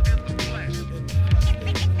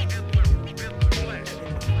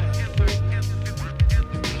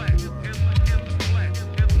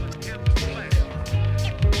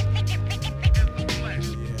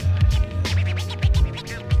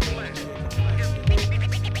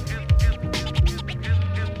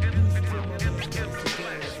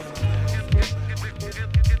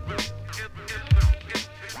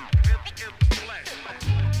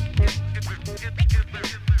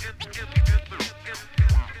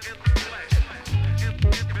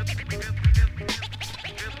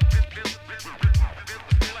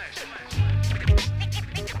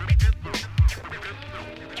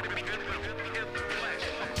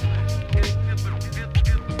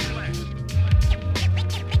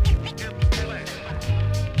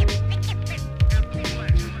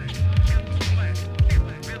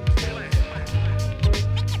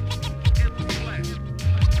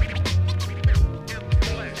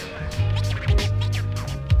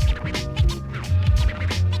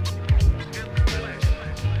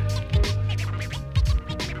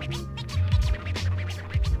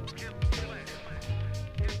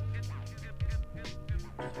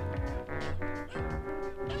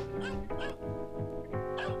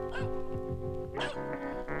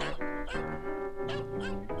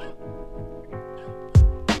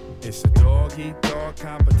 It's a dog-eat-dog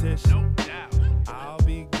competition. No doubt. I'll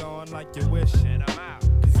be gone like you wish. And I'm out.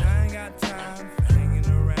 Cause I ain't got time for hanging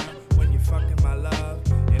around when you're fucking my love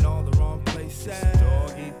in all the wrong places. It's a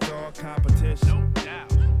dog-eat-dog competition. No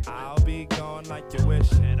doubt. I'll be gone like you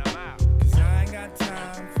wish. And I'm out. Cause I ain't got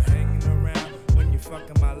time for hanging around when you're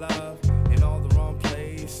fucking my love in all the wrong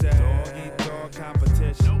places. Dog-eat-dog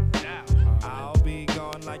competition. No doubt. I'll be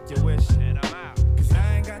gone like you wish. And I'm out. Cause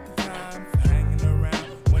I ain't got the time for hanging around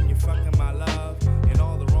when you're fucking my love in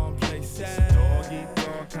all the wrong places.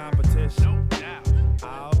 Dog-eat-dog competition. No doubt.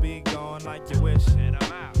 I'll be gone like you wish. And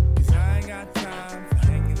I'm out. Cause I ain't got time for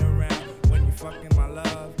hanging around when you're fucking my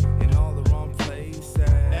love in all the wrong places.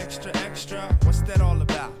 Extra, extra, what's that all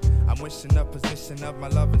about? I'm wishing the position of my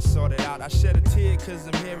love and sort it out. I shed a tear cause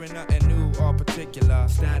I'm hearing nothing new or particular.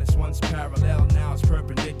 Status once parallel, now it's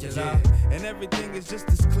perpendicular. Yeah. And everything is just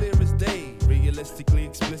as clear as day. Realistically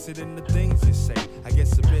explicit in the things you say. I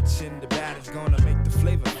guess a bitch in the bad is gonna make the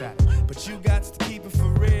flavor fat. But you got to keep it for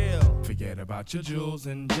real. Forget about your jewels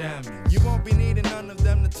and jammies. You won't be needing none of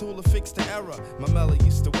them, the tool to fix the error. My Melly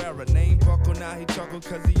used to wear a name buckle, now he chuckle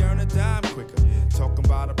cause he earn a dime quicker. Talking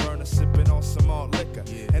about a burner sipping on some malt liquor.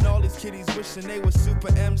 And all these kiddies wishing they were super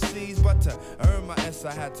MCs. But to earn my S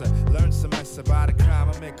I had to learn some mess about a crime.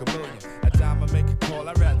 I make a million, a dime I make a call.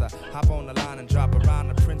 I'd rather hop on the line and drop around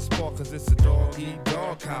the Prince Paul. Cause it's a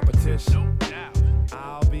dog-eat-dog competition. No doubt.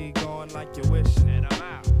 I'll be going like you wish. And I'm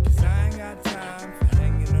out. Cause I ain't got time for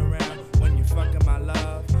hanging around when you're fucking my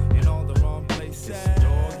love in all the wrong places. It's a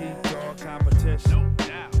dog-eat-dog competition. No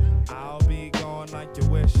doubt. I'll be going like you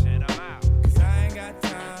wish. And I'm out. Cause I ain't got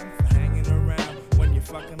time for hanging around when you're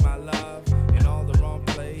fucking my love in all the wrong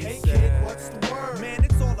places. Hey kid, what's the word? Man,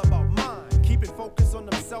 it's all about mind. Keep it focused on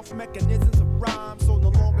them self-mechanisms of rhyme. So no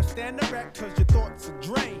longer stand erect cause your thoughts are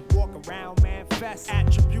drained. Walk around, manifest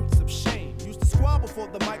attributes of shame. Used to squabble for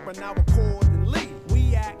the mic, but now record and leave.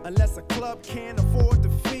 We act unless a club can't afford to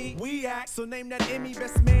feed. We act, so name that Emmy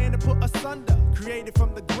best man to put us under. Created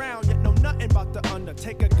from the ground, yet know nothing about the under.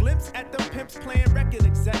 Take a glimpse at them pimps playing record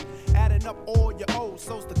exec. Adding up all your O's,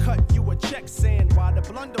 so's to cut you a check. Saying why the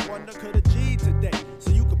blunder wonder could've G'd today.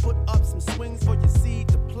 So you could put up some swings for your seed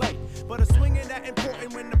to play. But a swing ain't that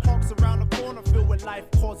important when the park's around the corner. Filled with life,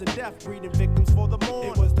 causing death, breeding victims for the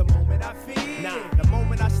morning. It was the moment I feared, the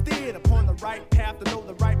moment I steered upon the right path. To know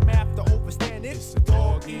the right math to overstand it. It's a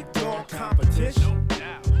dog-eat-dog competition. No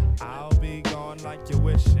doubt. I'll be gone like you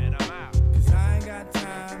wish. And I'm out. Cause I ain't got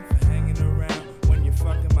time for hanging around when you're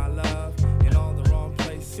fucking my love in all the wrong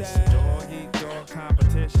places. It's a dog-eat-dog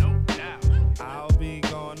competition. No doubt. I'll be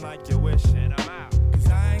gone like you wish. And I'm out. Cause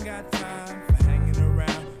I ain't got time for hanging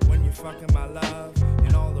around when you're fucking my love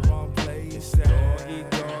in all the wrong places.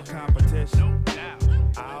 Dog-eat-dog competition. No doubt.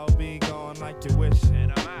 I'll be gone like you wish.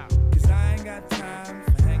 And I'm out. Cause I ain't got time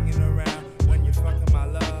for hanging around when you're fucking my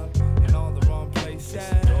love in all the wrong places.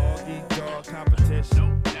 Dog-eat-dog competition.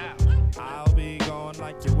 No doubt. I'll be gone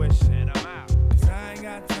like you wish. And I'm out. Cause I ain't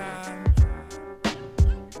got time.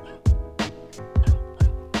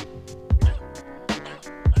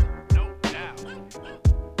 No doubt.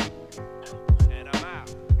 And I'm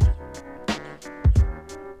out.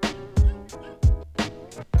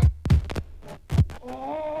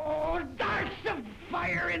 Oh, that's the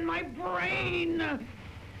fire in my brain!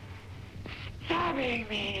 Stabbing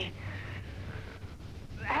me!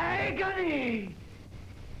 Agony!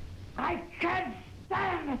 I can't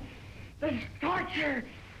stand this torture!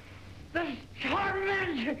 This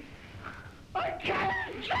torment! I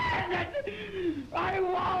can't stand it! I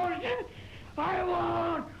won't! I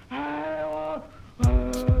won't! I won't!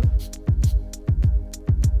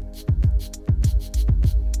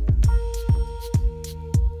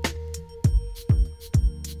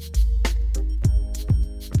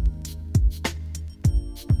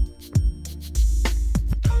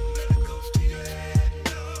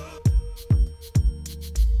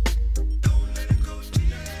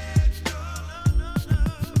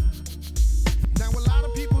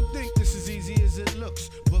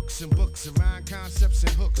 And books around concepts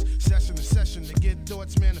and hooks, session to session to get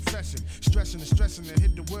thoughts manifesting, stressing and stressing to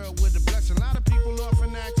hit the world with a blessing. A lot of people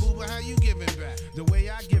often ask, cool, but how you giving back? The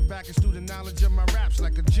way I give back is through the knowledge of my raps,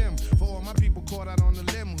 like a gym. For all my people caught out on the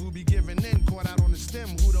limb, who be giving in, caught out on the stem,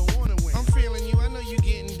 who don't wanna win. I'm feeling you, I know you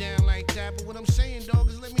getting down like that, but what I'm saying, dog,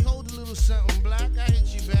 is let me hold a little something black. I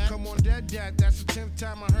hit you back. Come on, dead dat, that's the 10th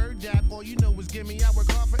time I heard that. All you know is give me, I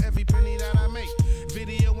work hard for every penny that I make.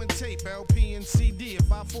 Video and tape, LP and CD.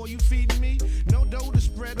 If I fall, you feeding me? No dough to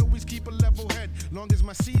spread, always keep a level head. Long as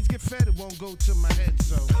my seeds get fed, it won't go to my head,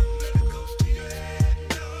 so don't let it go to your head,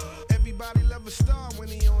 no. Everybody love a star when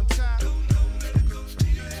he on top. Don't let it go to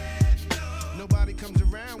your head, no. Nobody comes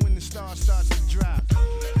around when the star starts to drop.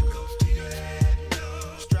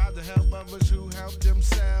 Strive to help others who help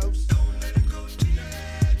themselves.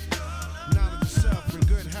 Knowledge of self and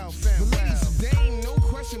good health and but ladies, there ain't no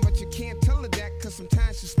question, but you can't tell her that, cause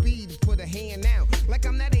sometimes she speed to put her hand out. Like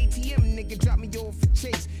I'm that ATM nigga, drop me off for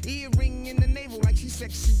chase. Earring in the navel like she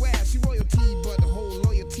sexy wow. She royalty, but the whole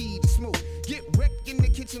loyalty to smoke. Get wrecked in the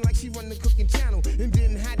kitchen like she run the cooking channel. And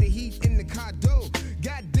then hide the heat in the car door.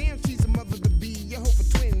 Goddamn, she's a mother to be. You hope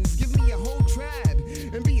for twins. Give me a whole tribe.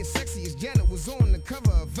 And be as sexy as Janet was on the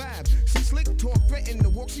cover of Vibe. She slick, talk, threaten to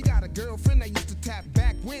walk. She got a girlfriend I used to tap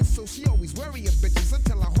back when. So she always worry of bitches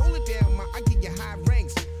until I hold it down. I give you high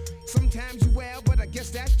ranks. Sometimes you well, but I guess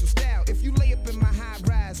that's your style. If you lay up in my high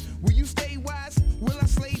rise, will you stay wise? Will I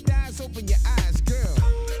slay thighs? Open your eyes, girl.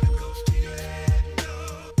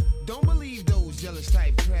 Don't believe those jealous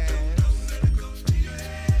type crabs.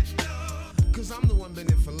 Cause I'm the one been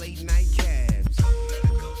in for late night cabs.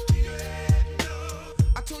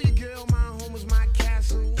 I told you, girl, my home is my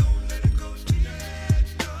castle.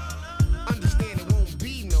 Understand it won't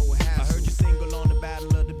be no hassle. I heard you single on the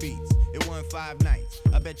Battle of the Beats. It won 5 nights.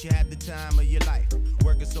 I bet you had the time of your life.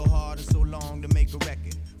 Working so hard and so long to make a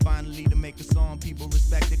record. Finally to make a song people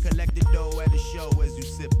respect it. Collect the dough at a show as you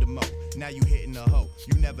sip the mo. Now you hitting a hoe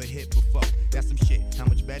you never hit before. That's some shit. How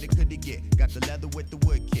much better could it get? Got the leather with the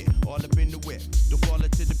wood kit. All up in the whip. Don't fall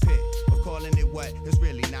into the pit of calling it what it's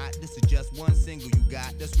really not. This is just one single you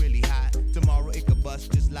got that's really hot. Tomorrow it could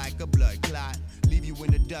bust just like a blood clot. Leave you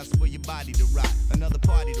in the dust for your body to rot. Another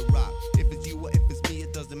party to rock. If it's you or if it's me,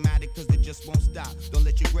 it doesn't matter cause it just won't stop. Don't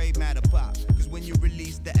let your grave matter pop. Cause when you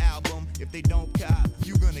release the album, if they don't cop,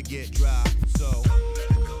 you gonna get dropped. So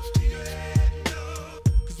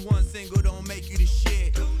cause one single don't make you the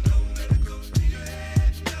shit.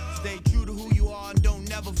 Stay true to who you are and don't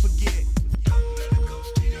never forget.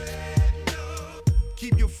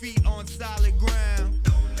 Keep your feet on solid ground.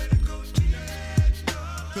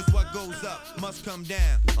 Cause what goes up must come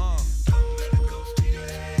down.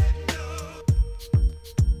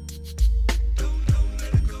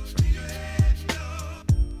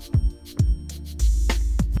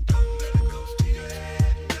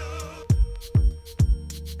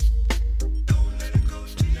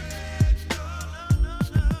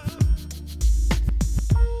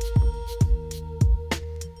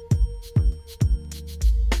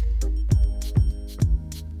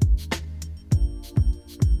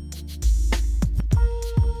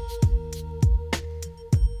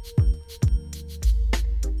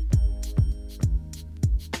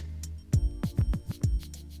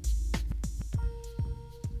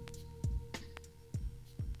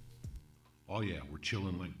 Oh yeah, we're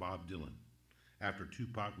chilling like Bob Dylan. After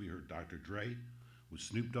Tupac, we heard Dr. Dre with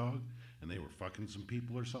Snoop Dogg, and they were fucking some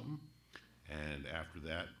people or something. And after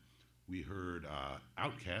that, we heard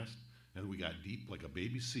Outkast, and we got deep like a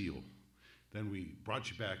baby seal. Then we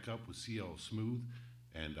brought you back up with CL Smooth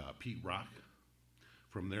and Pete Rock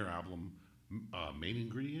from their album Main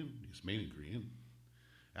Ingredient. It's Main Ingredient.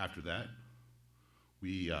 After that,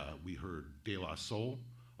 we heard De La Soul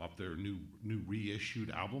off their new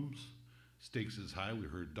reissued albums. Stakes is High, we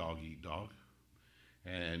heard Dog Eat Dog.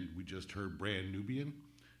 And we just heard Brand Nubian,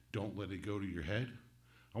 Don't Let It Go to Your Head.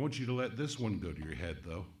 I want you to let this one go to your head,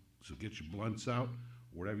 though. So get your blunts out,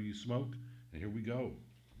 whatever you smoke, and here we go.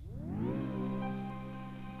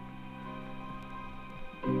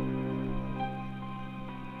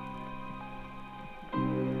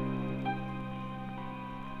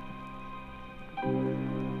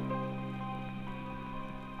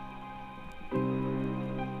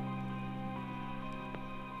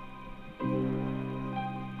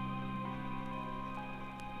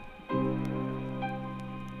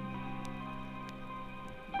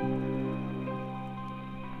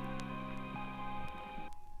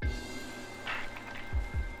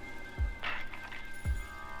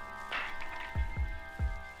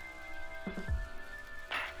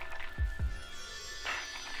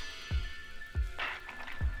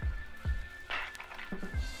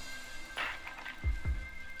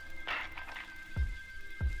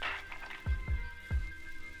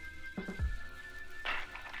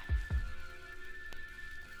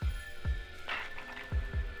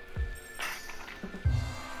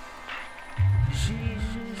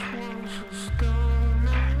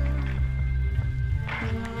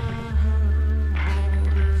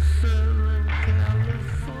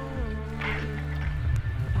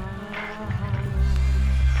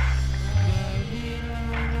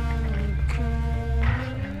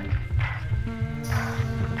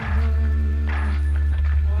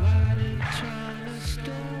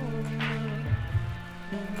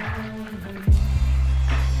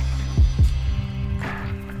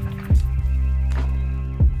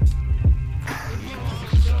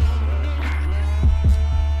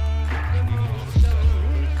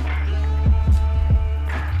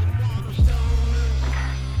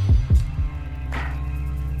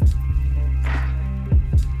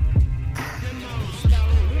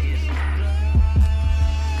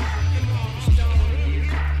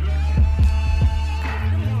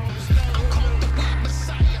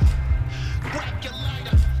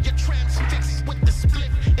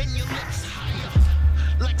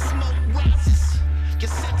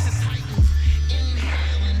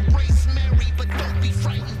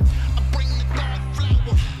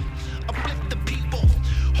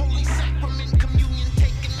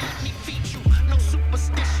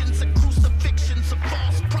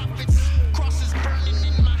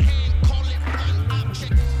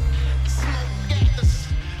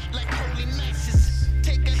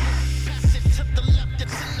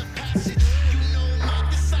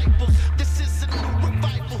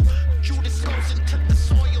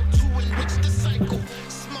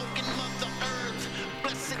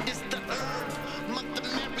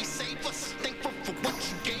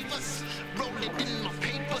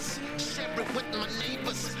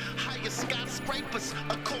 scrapers,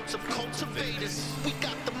 a cult of cultivators. We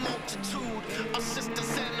got the multitude, our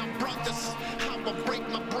sisters and our brothers. How I break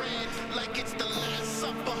my bread like it's the Last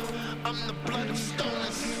Supper. I'm the blood of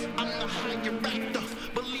stoners, I'm the higher actor.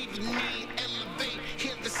 Believe in me, elevate,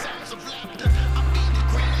 hear the sounds of laughter. I'll be the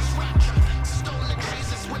greatest rapture, stoner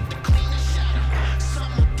Jesus with the cleanest shadow.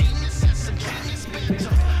 Some more demons and some genius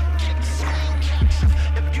banter. Get the screen capture,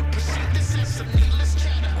 if you perceive this as some needless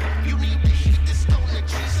chatter. You need to heed this stoner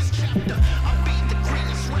Jesus chapter. I'll be the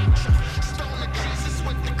greenest rapture, stoner Jesus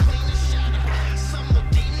with the cleanest shadow. Some more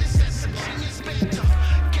demons and some genius banter.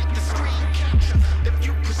 Get the screen capture, if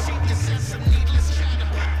you perceive this as some needless chatter.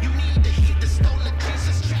 You need to heed the stoner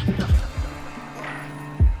Jesus chapter.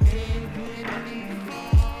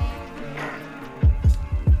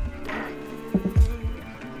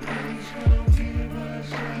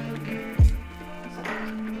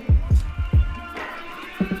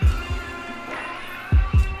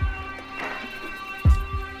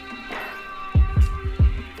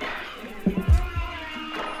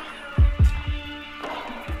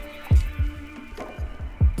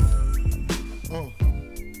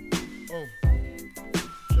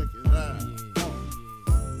 Check it out.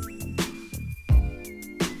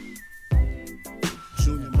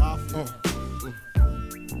 Junior Mafia.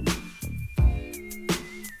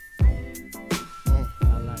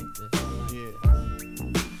 I like this. Yeah.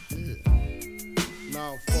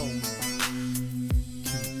 Now, folks.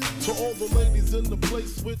 To all the ladies in the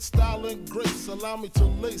place with style and grace, allow me to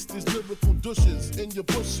lace these lyrical douches in your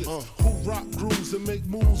bushes. Who rock grooves and make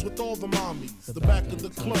moves with all the mommies. The back of the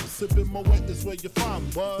club, sipping my wet is where you find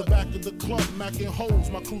me. The back of the club, macking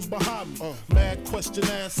holes, my crew's behind me. Mad question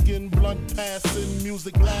asking, blunt passing,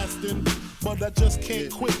 music lasting. But I just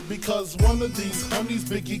can't quit because one of these honeys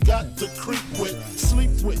Biggie got to creep with,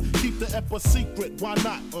 sleep with, keep the ep a secret. Why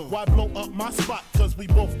not? Why blow up my spot? Cause we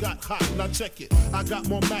both got hot. Now check it. I got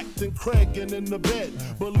more Mac than Craig and in the bed.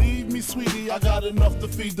 Believe me, sweetie, I got enough to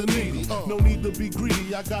feed the needy. No need to be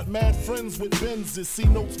greedy. I got mad friends with Benzes, see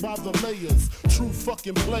notes by the layers. True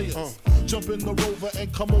fucking players. Jump in the Rover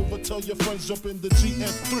and come over. Tell your friends jump in the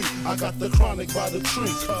GF3. I got the chronic by the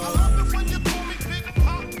tree.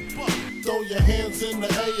 Throw your hands in the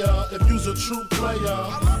air if you's a true player.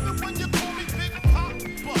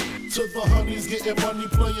 To the honeys getting money,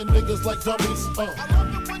 playing niggas like dummies.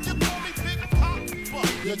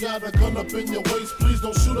 You got a gun up in your waist, please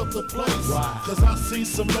don't shoot up the place. Cause I see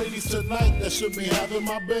some ladies tonight that should be having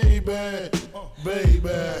my baby.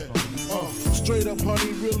 Straight up,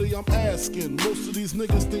 honey, really, I'm asking. Most of these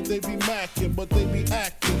niggas think they be macking, but they be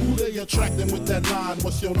acting. Who they attracting with that line?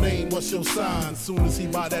 What's your name? What's your sign? Soon as he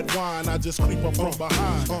buy that wine, I just creep up from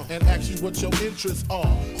behind and ask you what your interests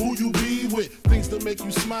are. Who you be with? Things to make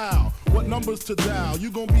you smile. What numbers to dial?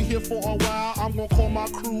 You gon' be here for a while. I'm gon' call my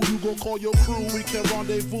crew. You gon' call your crew. We can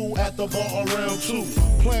rendezvous at the bar around 2.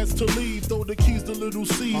 Plans to leave. Throw the keys to little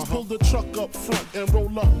C's. Pull the truck up front and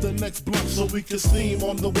roll up the next blunt so we can steam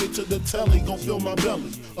on the way to the telly. Gon' fill my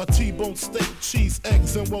belly. A T-bone steak, cheese,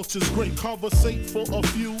 eggs, and Welch's grape. Conversate for a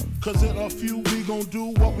few, cause in a few we gon'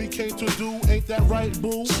 do what we came to do. Ain't that right,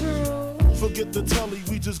 boo? Forget the telly,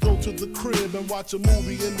 we just go to the crib and watch a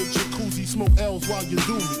movie in the jacuzzi. Smoke L's while you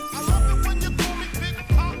do me. I love it when you call me Big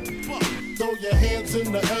Papa. Throw your hands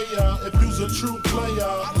in the air if you's a true player.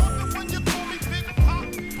 I love it when you call me Big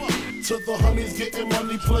Papa. To the honeys getting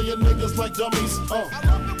money, playing niggas like dummies. I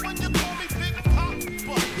love it when you call me Big Papa.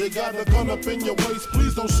 You got a gun up in your waist,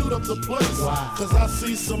 please don't shoot up the place. Cause I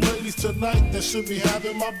see some ladies tonight that should be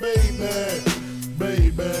having my baby.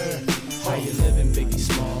 How you living, Biggie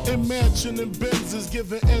Smalls? In mansion and Benzes,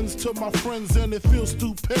 giving ends to my friends and it feels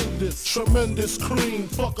stupendous. Tremendous cream,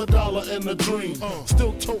 fuck $1 and a dream.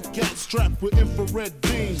 Still tote gat strapped with infrared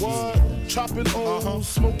beams. What? Chopping O's,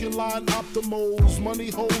 smoking line optimals,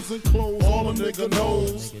 money holes and clothes, all a nigga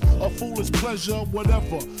knows. A foolish pleasure,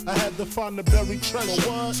 whatever. I had to find the buried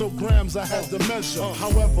treasure. So grams I had to measure.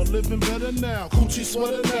 However, living better now, coochie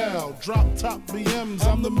sweater now. Drop top BMs,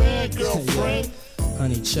 I'm the man, girlfriend.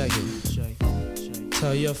 Honey, check it.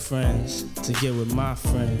 Tell your friends to get with my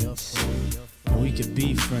friends. And we could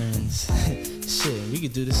be friends. Shit, we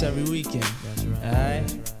could do this every weekend. That's right.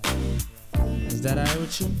 Alright? Is that alright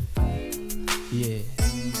with you? Yeah.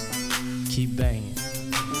 Keep banging.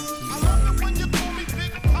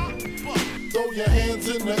 Throw your hands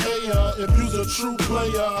in the air if you's a true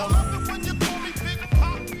player.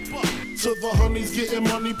 To the honeys getting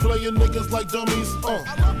money, playing niggas like dummies.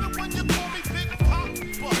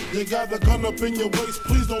 You got a gun up in your waist,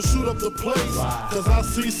 please don't shoot up the place. Cause I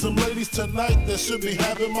see some ladies tonight that should be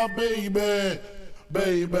having my baby.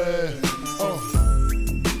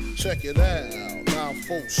 Check it out. Now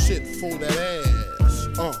mouthful, shit for that ass.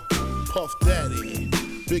 Puff Daddy,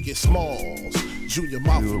 Biggie Smalls, Junior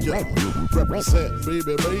Mafia, represent,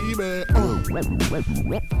 baby, baby.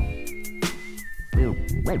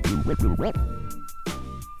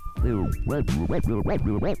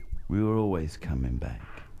 We were always coming back.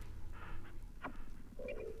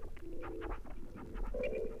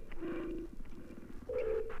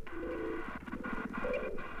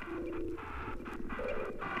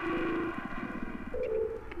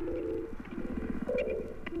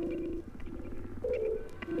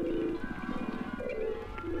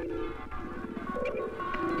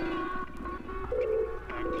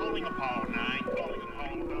 Calling Apollo 9. Calling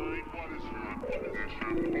Apollo 9. What is your position?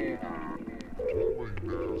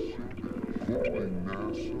 Calling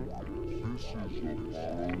NASA. This is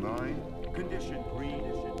Apollo 9. Condition green.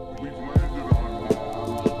 We've landed on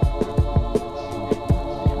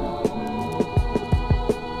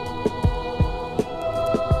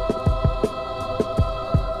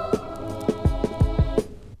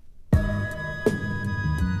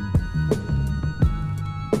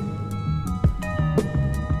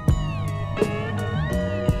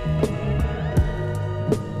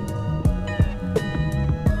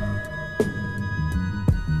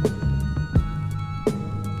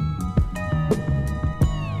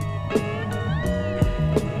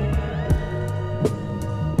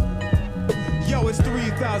It's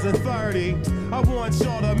 3030. I want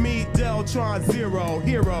y'all to meet Deltron Zero,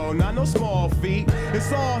 hero, not no small feat.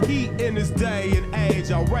 It's all heat in this day and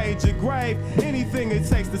age. I'll rage your grave, anything it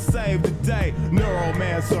takes to save the day.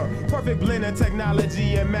 Neuromancer, perfect blend of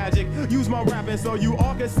technology and magic. Use my rapping so you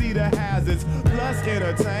all can see the hazards. Plus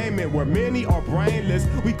entertainment where many are brainless.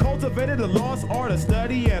 We cultivated the lost art of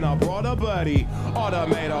study and I brought a buddy.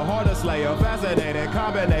 Automator, harder slayer, fascinating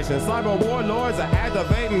combination. Cyber warlords are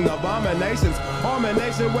activating abominations.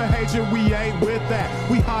 Armination with hatred, we ain't with that.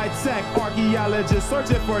 We high-tech archaeologists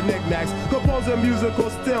searching for knickknacks. Composing musical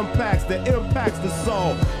stem packs that impacts the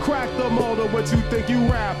soul. Crack the mold of what you think you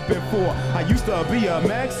rapping for. I used to be a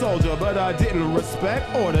mag soldier, but I didn't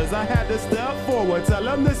respect orders. I had to step forward, tell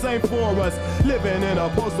them this ain't for us. Living in a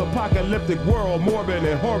post-apocalyptic world, morbid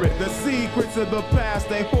and horrid. The secrets of the past,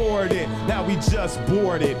 they hoarded. Now we just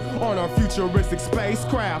boarded on our futuristic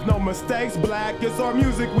spacecraft. No mistakes, black, it's our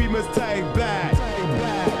music we must take back. Yo,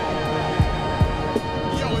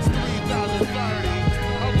 it's 3030.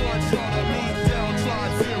 I want y'all to meet Deltron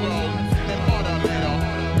Zero and Automator.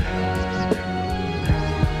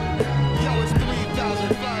 Yo, it's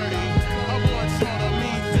 3030. I want y'all to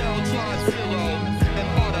meet Deltron Zero and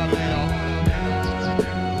Automator.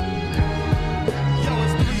 Yo,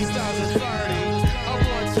 it's 3030. I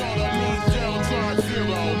want y'all to meet Deltron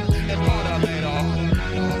Zero and Automator.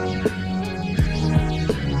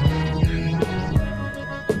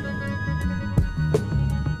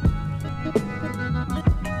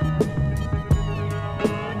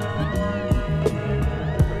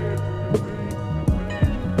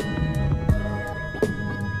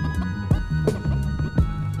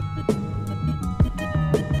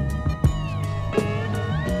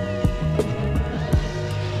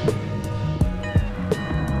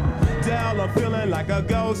 I'm feeling like a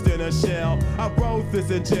ghost in a shell. I wrote this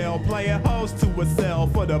in jail, playing host to a cell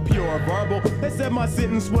for the pure verbal. They said my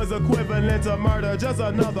sentence was equivalent to murder, just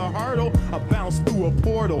another hurdle. I bounced through a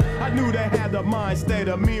portal. I knew they had the mind state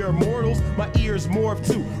of mere mortals. My ears morphed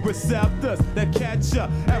to receptors that catch up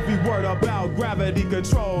every word about gravity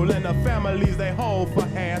control and the families they hold for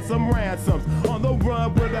handsome ransoms. On the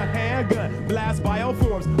run with a handgun, blast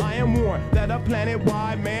bioforms. I am warned that a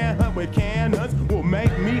planet-wide manhunt with cannons will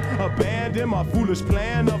make me abandon my foolish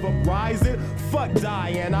plan of uprising. Fuck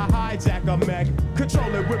dying, I hijack a mech,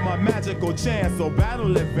 control it with my magical chance. So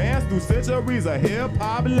battle advance through centuries of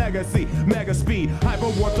hip-hop legacy. Mega speed,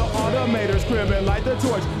 hyper-warp the automators, cribbing like the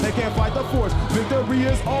torch. They can't fight the force. Victory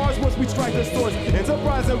is ours once we strike the source.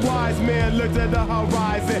 Enterprising wise men looked at the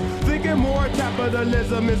horizon, thinking more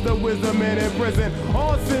capitalism is the wisdom in prison.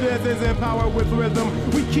 All citizens in power with rhythm.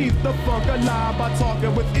 We keep the funk alive by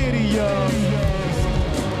talking with idioms.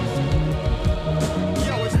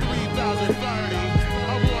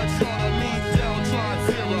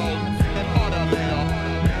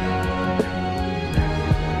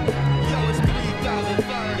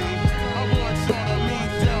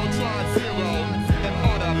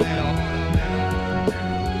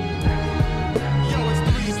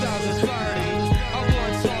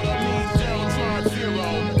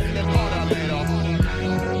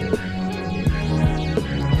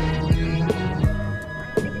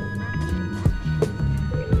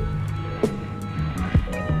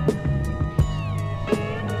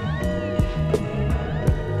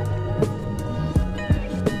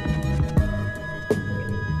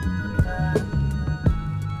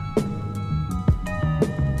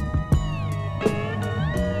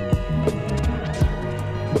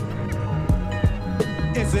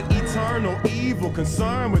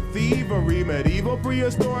 concerned with thievery, medieval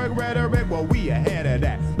prehistoric rhetoric. Well, we ahead of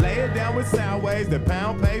that. Lay it down with sound waves that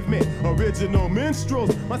pound pavement. Original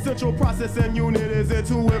minstrels. My central processing unit is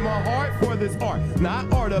into with my heart for this art.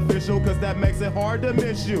 Not artificial, cause that makes it hard to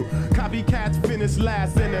miss you. Copycats finish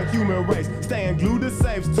last in the human race. Staying glued to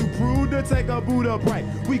safes, too crude to take a Buddha break.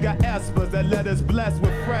 We got espers that let us bless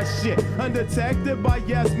with fresh shit. Undetected by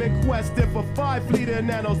yes men questing for 5 fleeting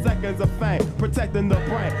nanoseconds of fame. Protecting the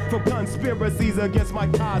brain from conspiracies against my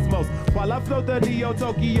cosmos. While I float the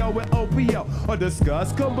Neo-Tokyo with OPO. Or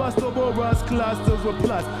discuss combustible rust clusters with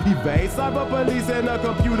plus. Evade cyber police and a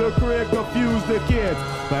computer crib confuse the kids.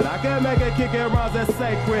 But I can make it kick and rhymes that's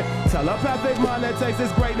sacred. Telepathic mind that takes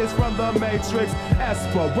its greatness from the matrix.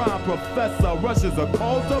 Esper, rhyme professor, rushes a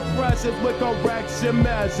cold oppressions with correction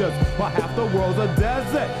measures. While half the world's a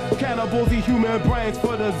desert. Cannibals eat human brains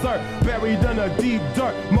for dessert. Buried in a deep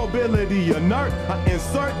dirt, mobility inert. I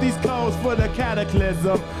insert these codes for the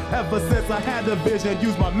cataclysm. Ever since I had the vision,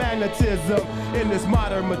 use my magnetism. In this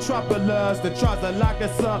modern metropolis that tries to lock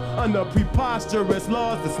us up under preposterous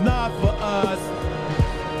laws that's not for us.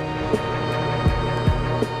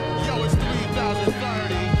 Yo, it's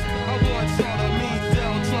 3030. I want y'all to meet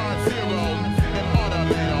Deltron Zero and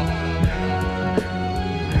Automator.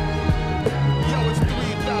 Yo, it's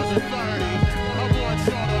 3030. I want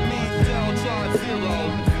y'all to meet Deltron Zero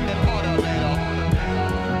and Automator.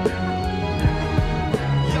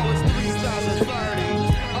 Yo, it's 3030.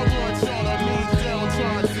 I want y'all to meet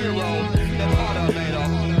Deltron Zero and Automator.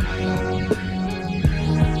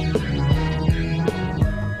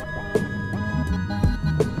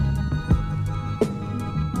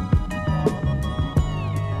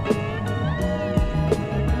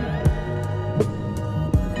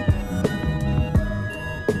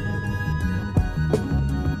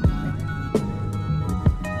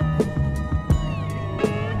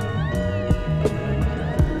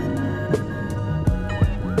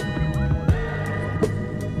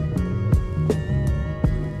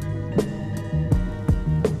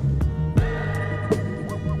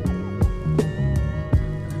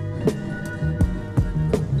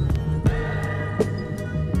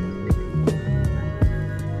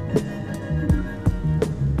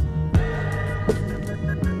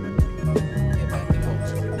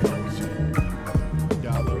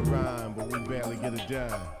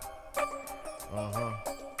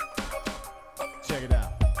 Check it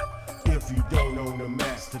out. If you don't own the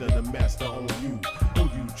master, then the master own you. Who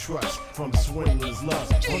you trust from swindler's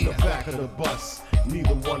lust? On the back of the bus,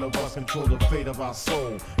 neither one of us control the fate of our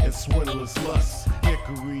soul and swindler's lust.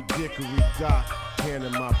 Hickory dickory dock, hand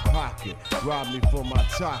in my pocket, rob me for my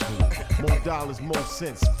chocolate. More dollars, more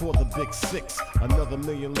cents for the big six. Another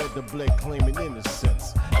million led to Blake claiming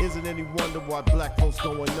innocence. Isn't any wonder why black folks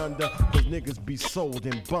going under? Cause niggas be sold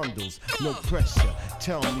in bundles, no pressure.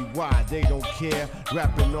 Tell me why they don't care.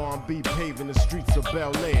 Rapping R&B, paving the streets of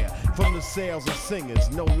Bel Air. From the sales of singers,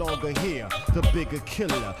 no longer here. The bigger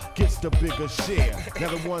killer gets the bigger share. Now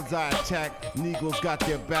the ones I attack, Negroes got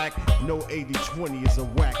their back. No 80-20 is a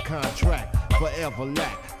whack contract. Forever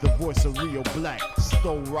lack the voice of Rio Black.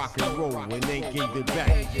 Stole rock and roll and they gave it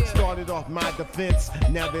back. Started off my defense,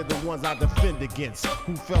 now they're the ones I defend against.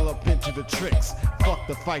 Who fell up into the tricks? Fuck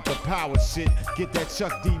the fight the power shit. Get that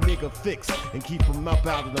Chuck D nigga fixed and keep him up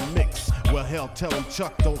out of the mix. Well hell, tell him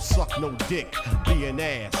Chuck don't suck no dick. Be an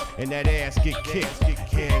ass and that ass get kicked.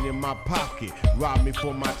 Hand in my pocket, rob me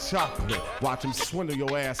for my chocolate. Watch him swindle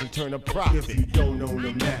your ass and turn a profit. If you don't own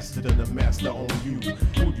the master, then the master own you.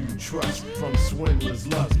 Who do you trust? From swindler's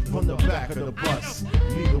lust, from the back of the bus.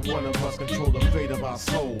 Neither one of us control the fate of our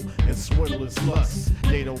soul and swindler's lust.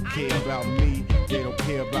 They don't care about me, they don't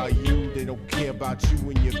care about you, they don't care about you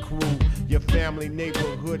and your crew, your family,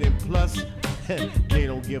 neighborhood, and plus, they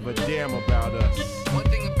don't give a damn about us. One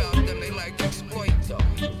thing about them, they like to exploit though.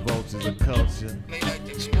 The vultures of culture, they like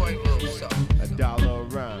to exploit little stuff. $1 a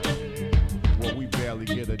rhyme, well we barely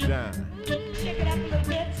get a dime. Check it out a little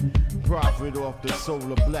bit. Profit off the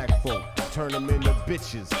soul of black folk. Turn them into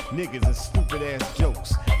bitches, niggas, and stupid ass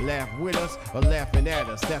jokes. Laugh with us or laughing at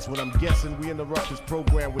us. That's what I'm guessing. We interrupt this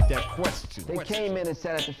program with that question. They came in and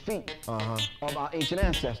sat at the feet of our ancient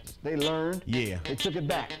ancestors. They learned. Yeah. They took it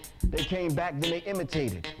back. They came back, then they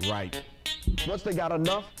imitated. Right. Once they got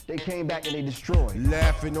enough, they came back and they destroyed.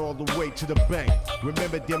 Laughing all the way to the bank.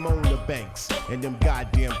 Remember them on the banks and them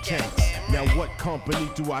goddamn tanks. Now what company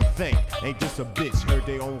do I think? Ain't this a bitch heard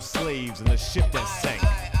they own slaves and a ship that sank?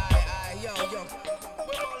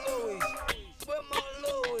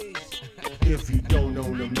 If you don't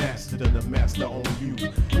own the master, then the master own you.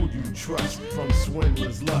 Who do you trust? From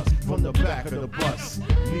swindler's lust, from from the back of the bus.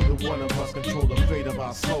 Neither one of us control the fate of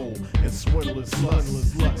our soul and swindler's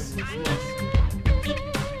lust.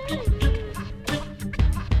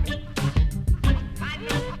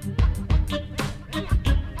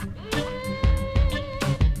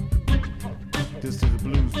 This to the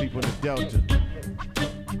blues people in the Delta.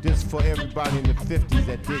 This for everybody in the 50s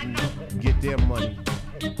that didn't get their money.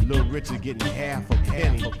 Little Richard getting half a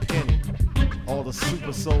penny. All the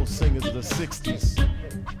super soul singers of the 60s.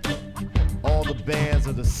 All the bands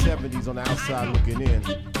of the 70s on the outside looking in.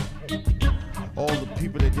 All the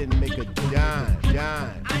people that didn't make a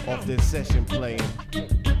dime off their session playing.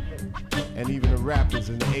 And even the rappers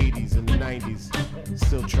in the 80s and the 90s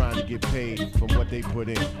still trying to get paid from what they put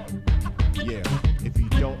in. Yeah, if you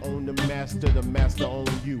don't own the master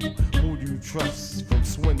owns you. Who do you trust? From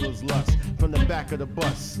swindler's lust, from the back of the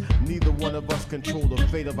bus. Neither one of us control the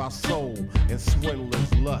fate of our soul and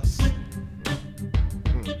swindler's lust.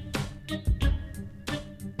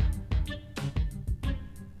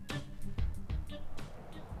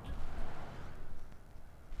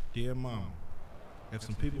 Dear Mama, if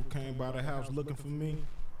some people came by the house looking for me,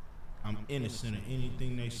 I'm innocent of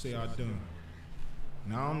anything they say I done.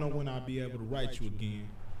 Now I don't know when I'll be able to write you again,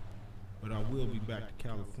 but I will be back to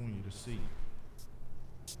California to see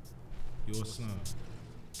you. Your son,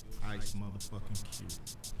 Ice motherfucking Cube.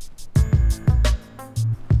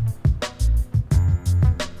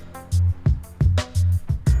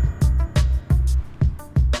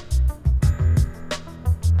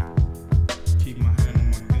 Keep my hand on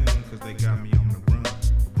my gun, cause they got me on the run.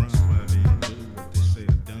 Swear they don't do what they say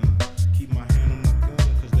I done. Keep my hand on my gun,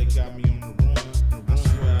 cause they got me on the run. I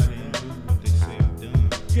swear I didn't do what they say I done.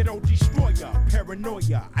 Ghetto destroyer,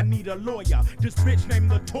 paranoia, I need a lawyer. This bitch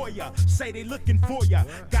named LaToya, say they looking for ya.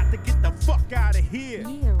 Got to get the fuck out of here.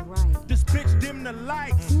 Yeah, right. This bitch dim the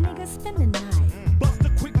lights. Nigga, spend the night. Bust a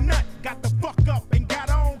quick nut, got the fuck up and got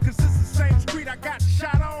on. Cause it's the same street I got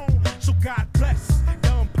shot on. So God bless,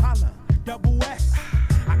 Dumb Pala, double S.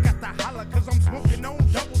 I got the holla cause I'm smoking on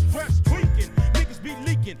double stress. Tweaking, niggas be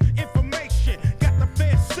leaking information. Got the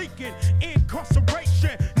feds seeking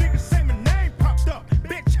incarceration. Niggas say my name popped up,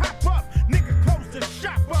 bitch hop up. Nigga close the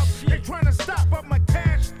shop up. They tryna stop up my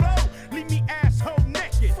cash flow. Leave me asshole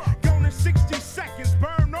naked. Gone in 60 seconds,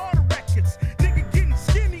 burn all the records. Nigga getting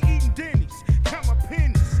skinny, eating Denny's. Count my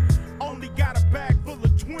pennies. Only got a bag full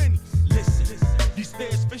of 20s. Listen, these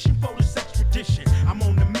feds fishing for this extradition. I'm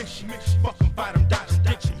on the mission. Fuck 'em, fight 'em, dodge 'em,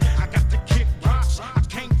 ditch 'em. I got to kick rocks. I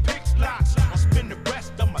can't pick locks. I'll spend the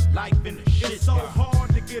rest of my life in the shit. It's so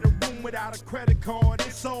hard to get a room without a credit card.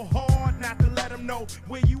 It's so hard not to let them know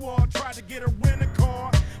where you are. Try to get a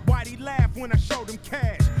rent-a-car. Why'd he laugh when I showed him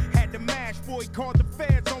cash? Had to mash before he called the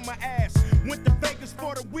feds on my ass. Went to Vegas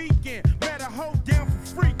for the weekend. Met a hoe down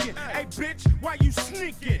for freaking. Hey bitch, why you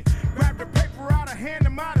sneaking? Grab the paper out of hand,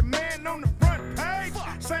 I'm out of man on the front page.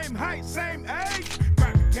 Same height, same age.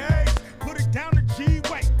 Grab the gauge, put it down to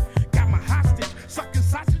G-Way. Got my hostage, sucking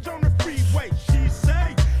sausage on the freeway. She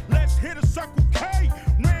say, let's hit a Circle K.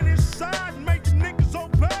 Ran inside and made the niggas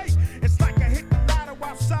obey. It's like I hit the lotto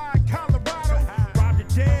outside Colorado. Robbed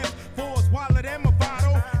the dead for his wallet and my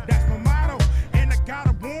bottle. That's my motto, and I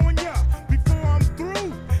gotta warn ya. Before I'm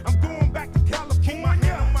through, I'm going back to California. Keep my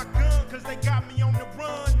hand on my gun, cause they got me on the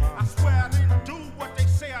run. I swear I didn't do what they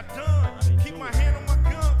say I done. Keep my hand on my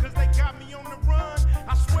gun, cause they got me on the run.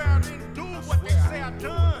 I swear I didn't do what they say I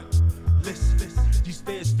done. Listen, these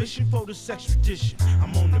feds fishing for this extradition.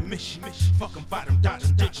 I'm on the mission. Fuck 'em, fight 'em, dodge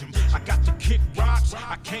 'em, ditch 'em. I got to kick rocks,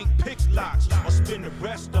 I can't pick locks. I'll spend the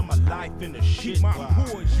rest of my life in the shit. Keep my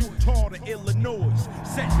boys, Utah to Illinois.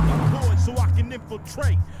 Setting the boys so I can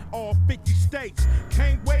infiltrate all 50 states.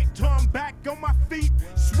 Can't wait till I'm back on my feet.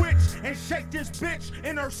 Switch and shake this bitch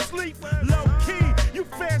in her sleep. Low key, you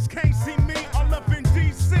feds can't see me all up in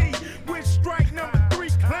DC. With strike number 3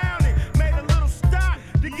 clowning. Made a little stop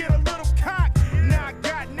to get a little cock. Now I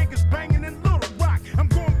got niggas banging in Little Rock. I'm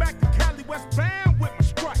going back to Cali westbound with my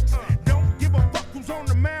strikes. Don't give a fuck who's on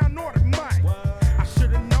the mound or the mic. I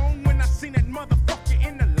should've known when I seen that motherfucker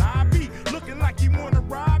in the lobby, looking like he wanna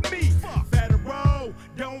rob me. Federal,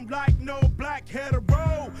 don't like no black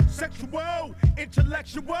hetero. Sexual,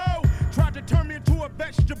 intellectual. Tried to turn me into a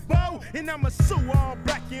vegetable, and I'ma sue all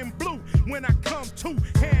black and blue when I come to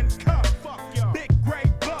handcuff. Big gray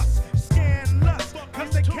bus, scan lust,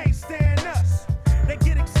 cause they can't stand us. They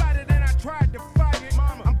get excited and I tried to fight it.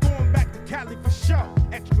 I'm going back to Cali for sure,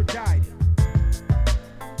 extradited.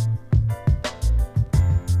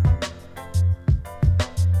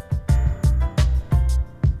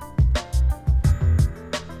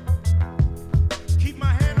 Keep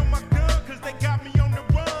my hand on my gun, cause they got me on the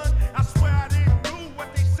run. I swear I didn't do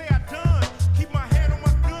what they say I done.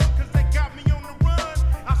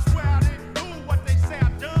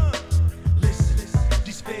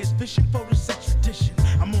 fishing for this extradition.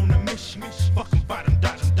 I'm on a mission, fucking bottom,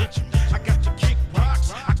 dodging, ditching. I got to kick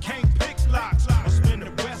rocks, I can't pick locks. I'll spend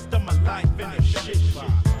the rest of my life in a shit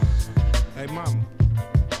box. Hey, mama,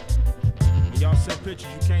 when y'all send pictures,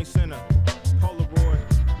 you can't send a Polaroid.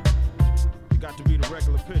 You got to be the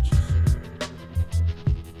regular pictures.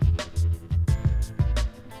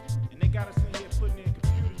 And they got us in here putting in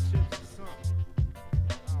computer chips or something.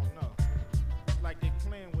 I don't know. It's like they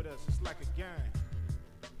playing with us. It's like a game.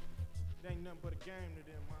 It ain't nothing but a game to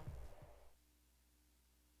them, mama.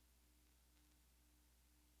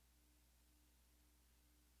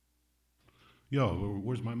 Yo,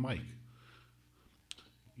 where's my mic?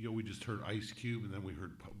 Yo, we just heard Ice Cube, and then we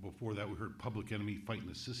heard, before that, we heard Public Enemy Fighting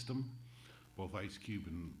the System. Both Ice Cube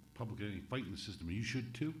and Public Enemy Fighting the System, and you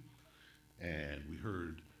should too. And we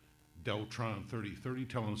heard Deltron 3030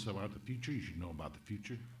 telling us about the future. You should know about the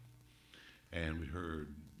future. And we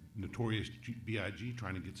heard Notorious B.I.G.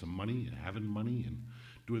 trying to get some money and having money and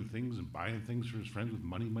doing things and buying things for his friends with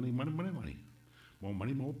money. More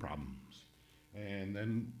money, more problems. And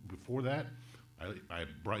then before that, I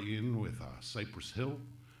brought you in with Cypress Hill,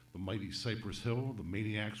 the mighty Cypress Hill, the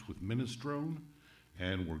Maniacs with Minestrone,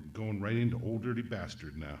 and we're going right into Old Dirty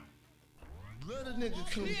Bastard now. Let a nigga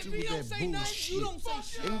come through with that bullshit. You don't say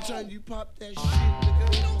shit. Anytime you pop that shit,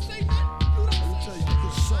 nigga. You don't say nothing. Anytime you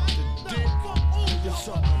can suck the dick, you can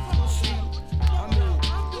suck the pussy. I mean,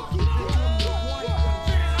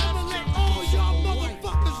 I'ma let all y'all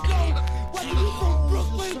motherfuckers know, whether you from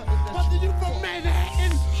Brooklyn, whether you from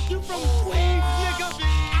Manhattan, you from Queens, nigga.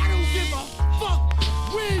 I don't give a fuck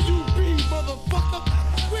where you be, motherfucker,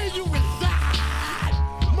 where you reside,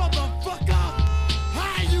 motherfucker,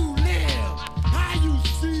 how you live, how you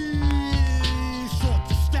see. Short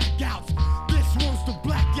to stack out, this one's the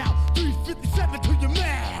blackout, 357 to your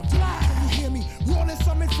man. Can you hear me? Rawness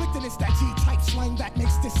I'm inflicting, it's that G-type slang that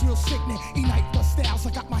makes this real sickening. Ignite the styles,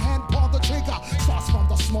 I got my hand on the trigger. Starts from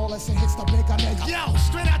the smallest and hits the bigger nigga. Yo,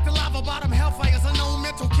 straight out the lava bottom, hellfire's a known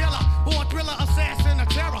mental killer. Born thriller, assassin, a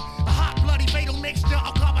terror. A hot, bloody, fatal mixture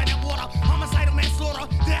of carbon and water. Homicidal manslaughter,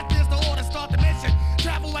 death is the order, start the mission.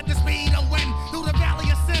 Travel at the speed of wind, through the valley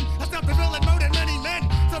of sin. I stepped the villain, murdered many men.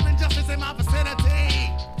 Serving justice in my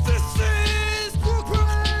vicinity. This is Brooklyn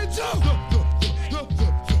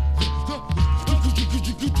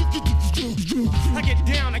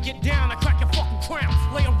I get down, I crack your fucking crown.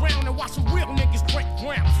 Lay around and watch some real niggas break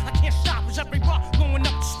ground. I can't stop, it's every rock going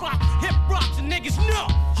up the spot. Hip rocks and niggas know.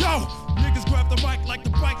 Yo, niggas grab the mic like the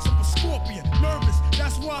bikes of a scorpion. Nervous,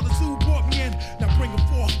 that's why the zoo brought me in. Now bring him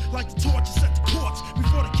forth like the torches at the courts.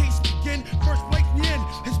 Before the case begin, first break me in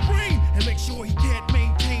his brain and make sure he can't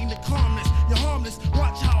maintain the calmness. You're harmless,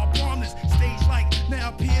 watch how I bomb this. Stage light now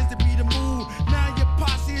appears to be the mood. Now your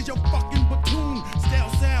posse is your fucking platoon. Stale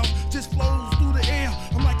sound just flows through the air.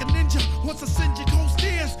 I'm like a ninja, once I send you cold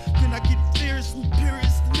stairs. Then I get fierce and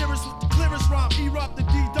furious, the nearest with the clearest rhyme. Erupt the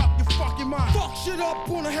D-Duck, your fucking mind. Fuck shit up,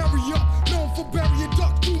 wanna hurry up. Known for burying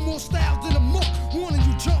duck, do more styles than a muck. Wanting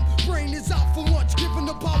you jump, brain is out for lunch. Giving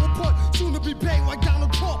the power punt, soon to be paid like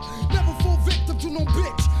Donald Trump. Never fall victim to no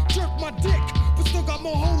bitch. Jerk my dick, but still got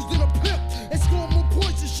more hoes than a pimp. And score more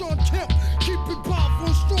points than Sean Kemp. Keep it powerful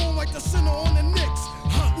and strong like the center on the Knicks.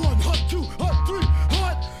 Hot 1, hot 2, hot 3,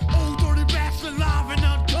 hot. Old dirty bastard live and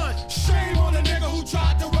uncut. Shame on the nigga who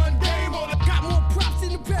tried to run game on it. Got more props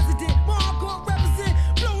than the president. My hardcore represent.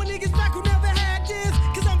 Blowing niggas back who never had this.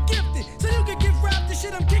 Cause I'm gifted. So you can get wrapped the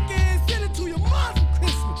shit I'm kicking. Send it to your mom for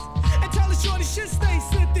Christmas. And tell the shorty shit stay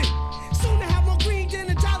scented. Soon to have more green than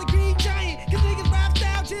a Jolly Green Giant. Cause niggas rap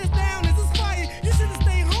style just down is inspired. You should've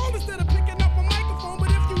stayed home instead of picking up a microphone.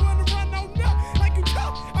 But if you wanna run no nut like you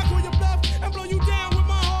tough, I call your bluff and blow you down with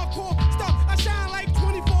my hardcore stuff. I shine like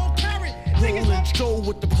 24 karat. Rolling Joe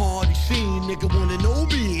with the party scene. Nigga wanna know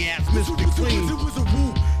me as Mr. Clean. It was a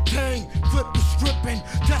Wu-Tang, flip the stripping.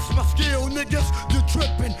 That's my skill, niggas, you're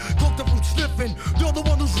tripping. Cooked up from sniffing, you're the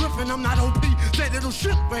one who's riffing. I'm not OP, say little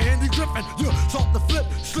shit for Andy Griffin. You start to flip,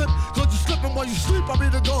 slip, cause you're slipping while you sleep. I'll be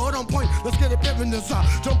the guard on point, let's get it in this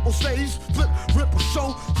jump on stage, flip, rip a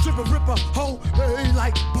show, strip a ripper, hoe, hey,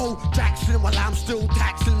 like Bo Jackson. While I'm still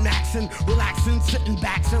taxing, maxing, relaxing, sitting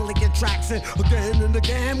back, and licking tracks in again and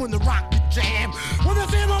again when the rock be jam. When I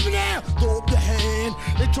say I'm over there, throw up the hand,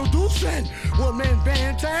 introducing one man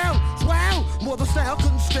band town. Wow, more the style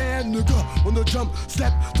couldn't stand, nigga. When the jump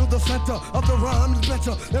step to the center of the rhyme is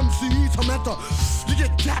better. MC tormentor, you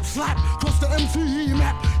get tap slap across the MC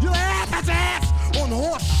map. You laugh at ass on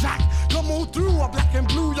horse shot. Come on through, I black and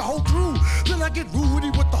blue your whole crew. Then I get Rudy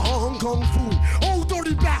with the Hong Kong food. Old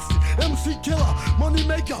dirty bastard, MC killer, money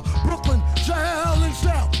maker, Brooklyn, jail and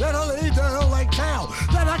cell. Then I lay down like cow.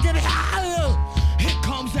 Then I get higher. Here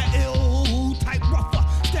comes that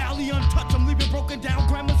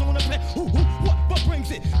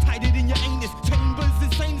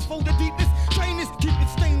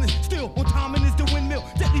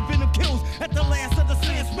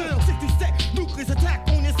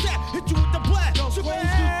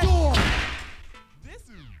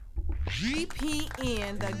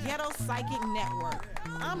Network.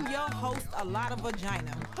 I'm your host, A Lot of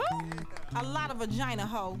Vagina. A Lot of Vagina,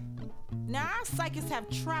 ho. Now, our psychics have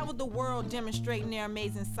traveled the world demonstrating their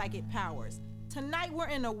amazing psychic powers. Tonight, we're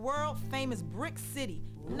in a world-famous Brick City,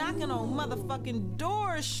 knocking on motherfucking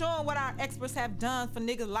doors, showing what our experts have done for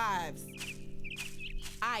niggas' lives.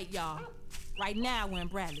 Alright, y'all. Right now, we're in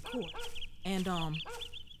Bradley Court. And,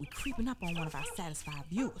 we creeping up on one of our satisfied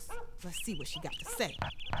viewers. Let's see what she got to say.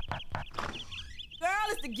 Girl,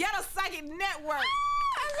 it's the Ghetto Psychic Network.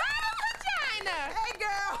 A lot of vagina. Hey,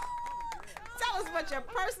 girl. Tell us what your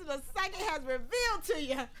personal psychic has revealed to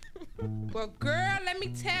you. Well, girl, let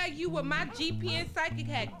me tell you what my GPN psychic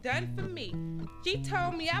had done for me. She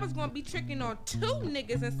told me I was gonna be tricking on 2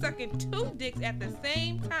 niggas and sucking 2 dicks at the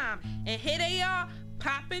same time. And here they are,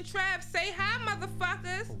 poppin' traps. Say hi,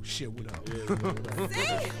 motherfuckers. Oh shit, what up?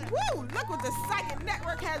 See? Woo! Look what the Psychic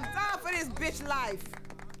Network has done for this bitch life.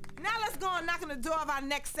 Now let's go and knock on the door of our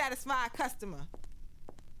next satisfied customer.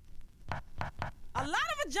 A lot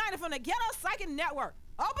of vagina from the Ghetto Psychic Network.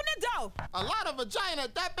 Open the door. A lot of vagina?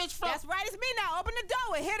 That bitch from... That's right, it's me now. Open the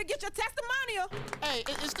door. We're here to get your testimonial. Hey,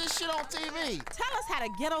 is this shit on TV? Tell us how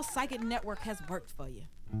the Ghetto Psychic Network has worked for you.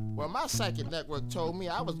 Well, my psychic network told me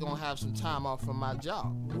I was gonna have some time off from my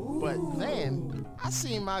job. But then, I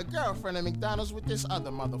seen my girlfriend at McDonald's with this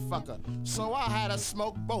other motherfucker. So I had to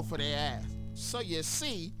smoke both of their ass. So you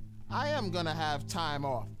see, I am gonna have time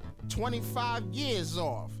off. 25 years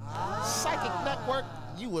off. Psychic network,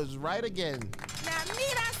 you was right again. Now,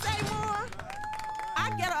 need I say more?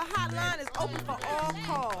 Our Ghetto hotline is open for all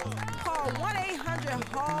calls. Call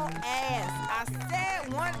 1-800-HAUL-ASS. I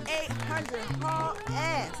said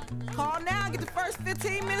 1-800-HAUL-ASS. Call now and get the first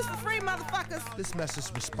 15 minutes for free, motherfuckers. This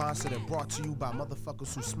message was sponsored and brought to you by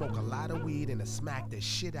motherfuckers who smoke a lot of weed and smack the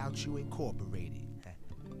shit out you Incorporated.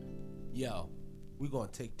 Yo, we gonna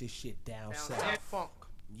take this shit down south. Funk.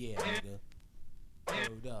 Yeah, nigga.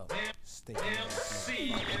 Hold up. Stay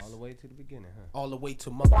all the way to the beginning, huh? All the way to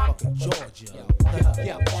motherfucking Georgia.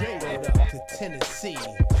 Yeah, hold up to Tennessee.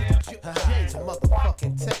 To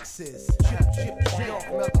motherfucking Texas. North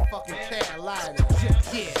motherfucking Carolina.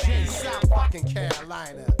 Yeah, South fucking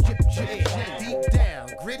Carolina. Deep down,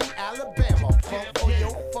 gritty Alabama. Funk for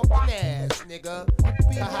your fucking ass, nigga.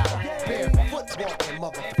 Barefoot walking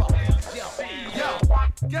motherfucker. Yo,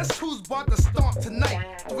 guess who's about to stomp tonight?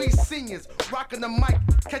 3 seniors rocking the mic,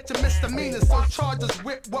 catching misdemeanors. So charges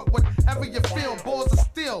whip whatever you feel. Balls of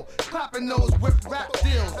steel, clapping those whip rap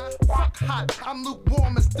deals. Fuck hot, I'm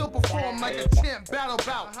lukewarm and still perform like a champ battle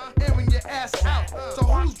bout. Airing your ass out. So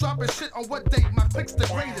who's dropping shit on what date? My click's the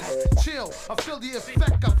greatest. Chill, I feel the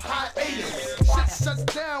effect of hiatus. Shit shuts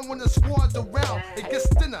down when the squad's around. It gets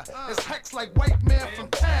thinner, it's hex like white man from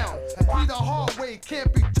town. Be the hard way,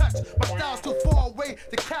 can't be touched. My style's too far away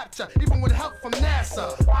to capture, even with help from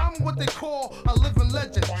NASA. I'm what they call a living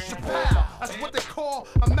legend. Chappelle, that's what they call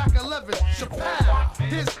a Mac 11. Chappelle,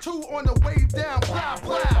 here's 2 on the way down. Plow,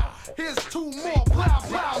 plow. Here's 2 more. Plow,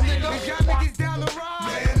 plow, nigga. Is y'all niggas down the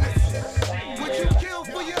ride? Man, listen. Would you kill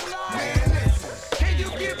for your life? Man, listen. Can you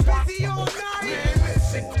get busy all night? Man,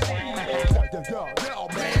 listen. Yo,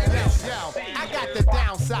 man, yo, I got the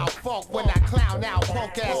down south funk when I clown out.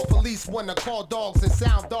 Punk ass police wanna call dogs and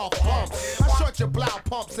sound off pumps. I short your blow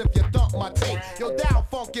pumps if you dump my tape. Yo, down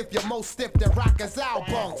funk if you're most stiff than rockers out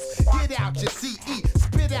bunks. Get out your CE,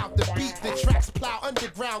 spit out the beat. The tracks plow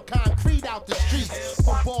underground concrete out the streets.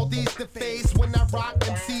 From Baldies to Face when I rock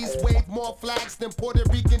MCs wave more flags than Puerto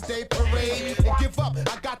Rican Day Parade. And give up,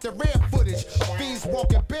 I got the rare footage of fiends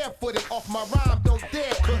walking barefooted off my rhyme. Don't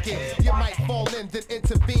dare cook it. You might fall in, then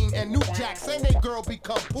intervene. And New Jack, say that girl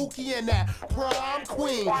become Pookie and that prom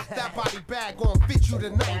queen. That body bag gon' fit you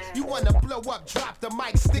tonight. You wanna blow up, drop the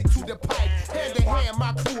mic, stick to the pipe. Hand in hand,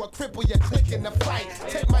 my crew will cripple your click in the fight.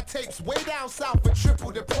 Take my tapes way down south for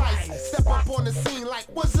triple the price. Step up on the scene like,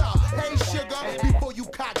 what's up? Hey, sugar, before you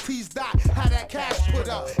cock tease dot, how that cash put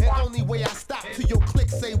up. And only way I stop till your click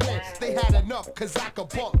say when they had enough, cause I could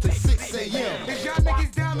bump to 6 a.m. Is y'all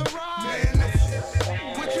niggas down the ride? Man, listen.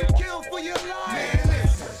 Would you kill for your life? Man,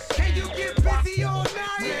 listen. Can you get busy all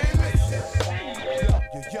night? Man, listen.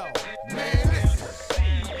 Yo, man, listen.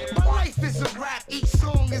 My life is a rap. Each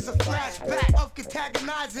song is a flashback of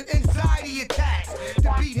antagonizing anxiety attacks.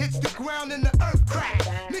 The beat hits the ground and the earth cracks.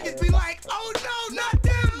 Niggas be like, oh no, not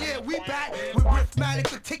them. Yeah, we back with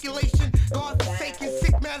rhythmatic articulation, God-forsaken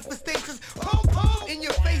sick manifestations. Pum pum in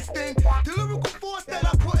your face thing. The lyrical force that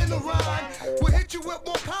I put in the rhyme will hit you with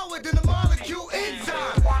more power than a molecule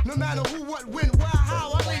enzyme. No matter who, what, when, why,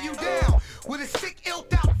 how, I lay you down with a sick,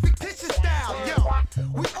 ill-out, fictitious style. Yo,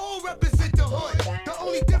 we all represent the hood. The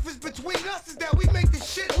only difference between us is that we make the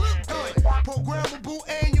shit look good. Programmable,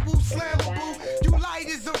 annual, slammable,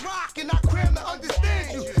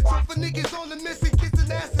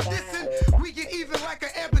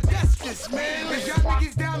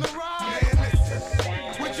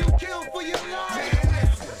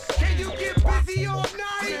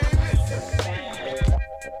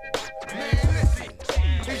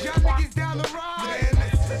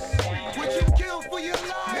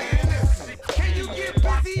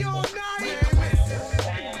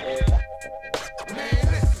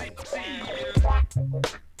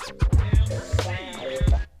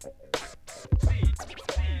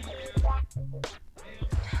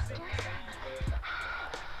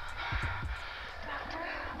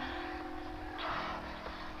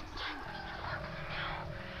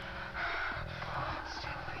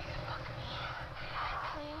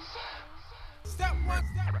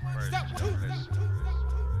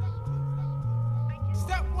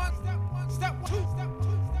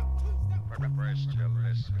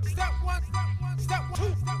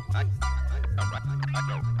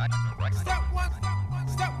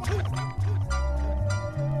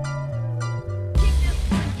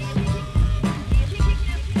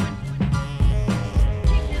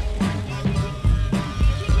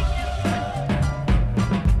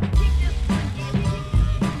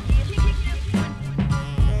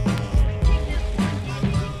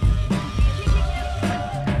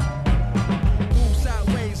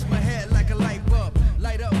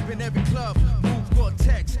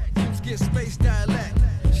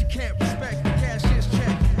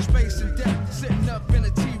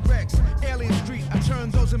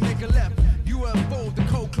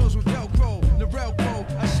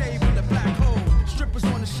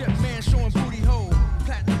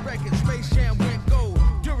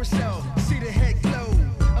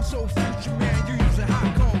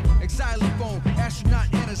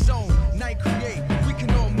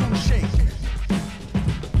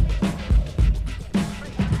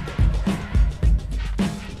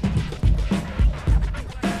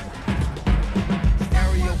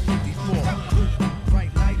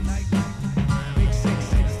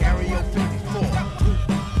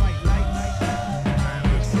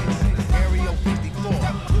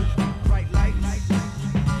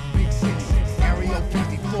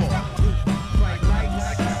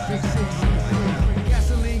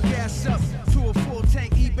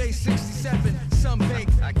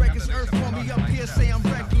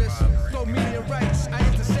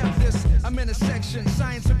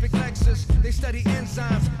 Lexus. They study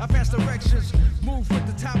enzymes, I pass directions. Move with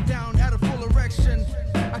the top down at a full erection.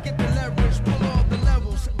 I get the leverage, pull all the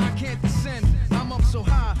levels. I can't descend, I'm up so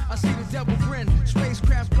high, I see the devil grin.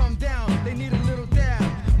 Spacecraft come down, they need a little dab.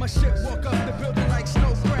 My ship walk up the building like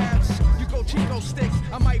snow crabs. You go Chico stick,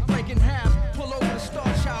 I might break in half. Pull over the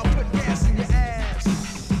Star Child, put gas in your ass.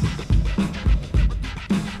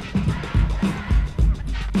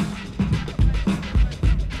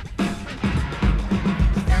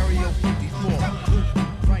 Area 54,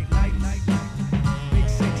 bright light, big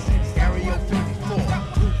 6-6. Area 54,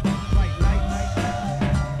 bright light,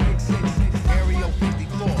 big 6-6. Area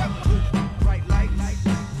 54, bright light,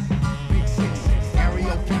 big 6-6.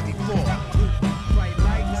 Area 54, bright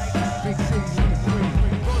light, big 6-6.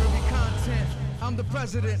 Rotary content, I'm the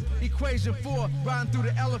president. Equation 4, riding through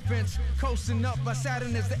the elephants. Coasting up by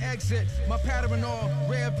Saturn is the exit. My pattern all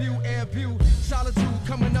rear view, air view. Solitude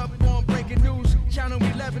coming up on breaking news. Channel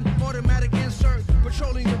 11, automatic insert.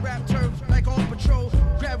 Patrolling the rap turf like on patrol.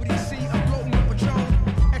 Gravity C, I'm floating with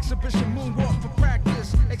Patron. Exhibition moonwalk for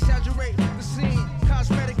practice. Exaggerate the scene.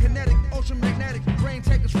 Cosmetic, kinetic, ultramagnetic. Brain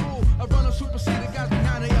takers fool. I run a supersede the guys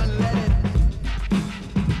behind they unleaded.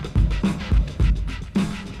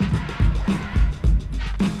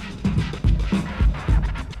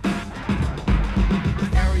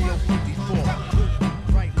 Area 54,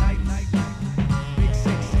 bright light, big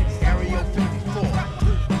 6-6. Area 54,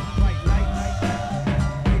 bright light,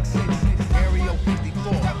 big 6-6. Area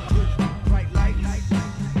 54, bright light,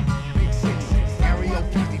 big 6-6. Area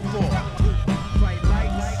 54, bright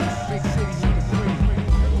light, big 6-6.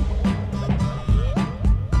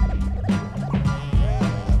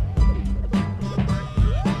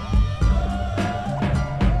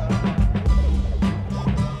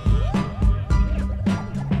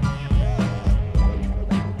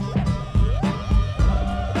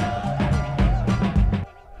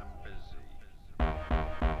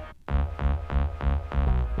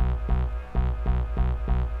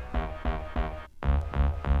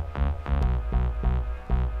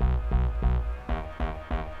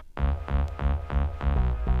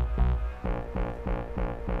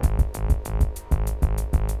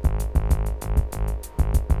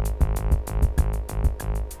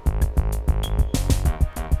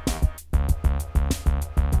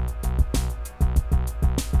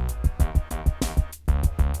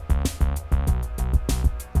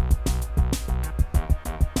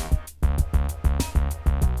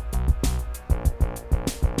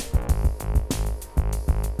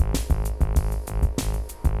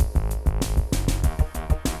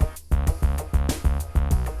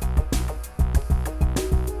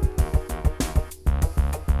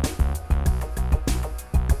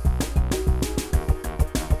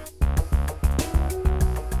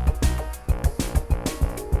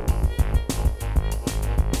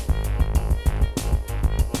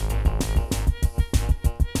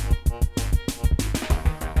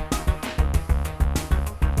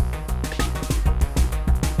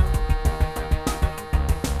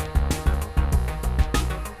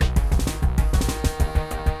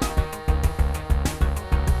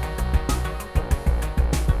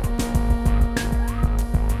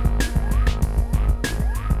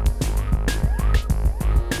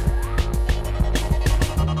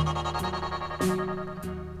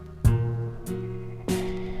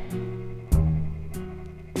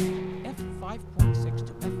 F5.6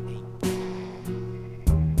 to F8.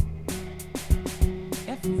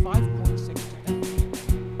 F5.6 to F8.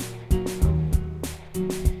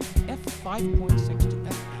 F5.6 to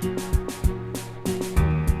F8.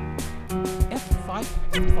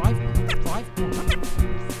 F5.6 to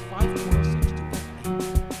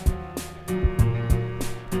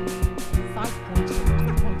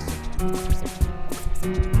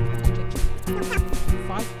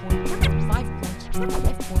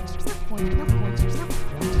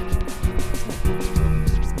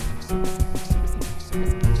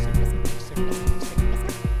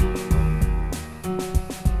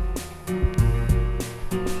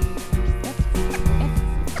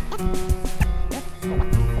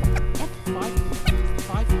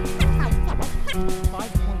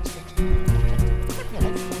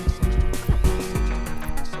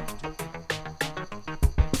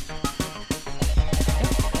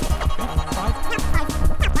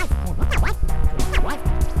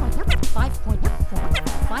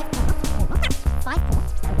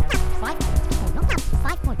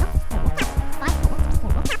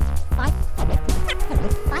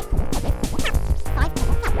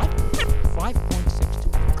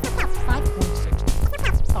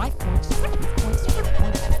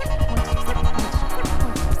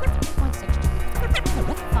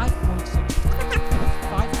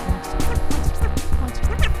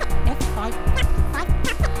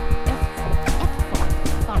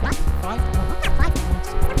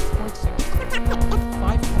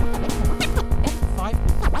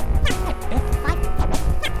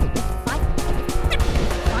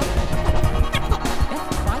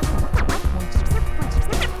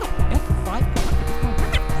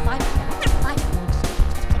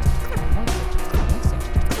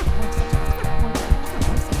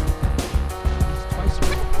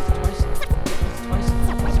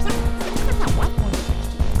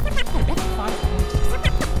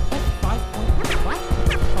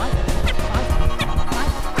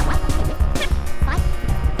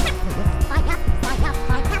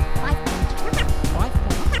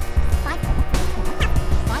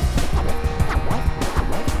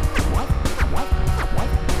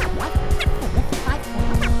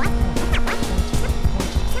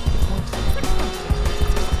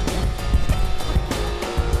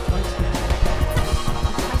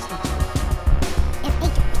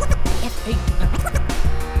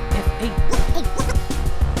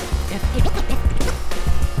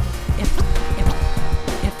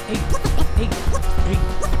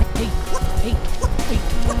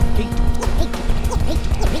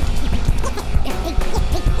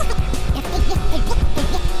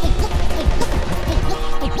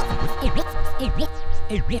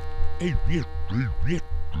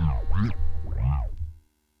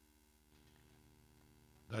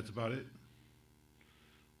that's about it.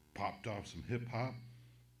 Popped off some hip hop.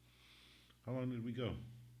 How long did we go?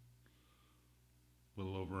 A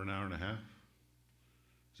little over an hour and a half.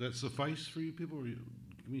 Does that suffice for you people? Or give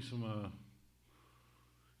me some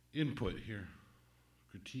input here.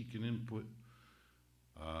 Critique and input.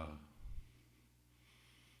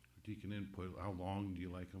 Critique and input. How long do you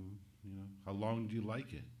like them? You know, how long do you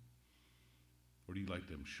like it? Or do you like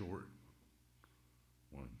them short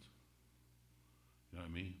ones? You know what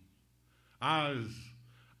I mean?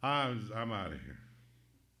 I'm out of here.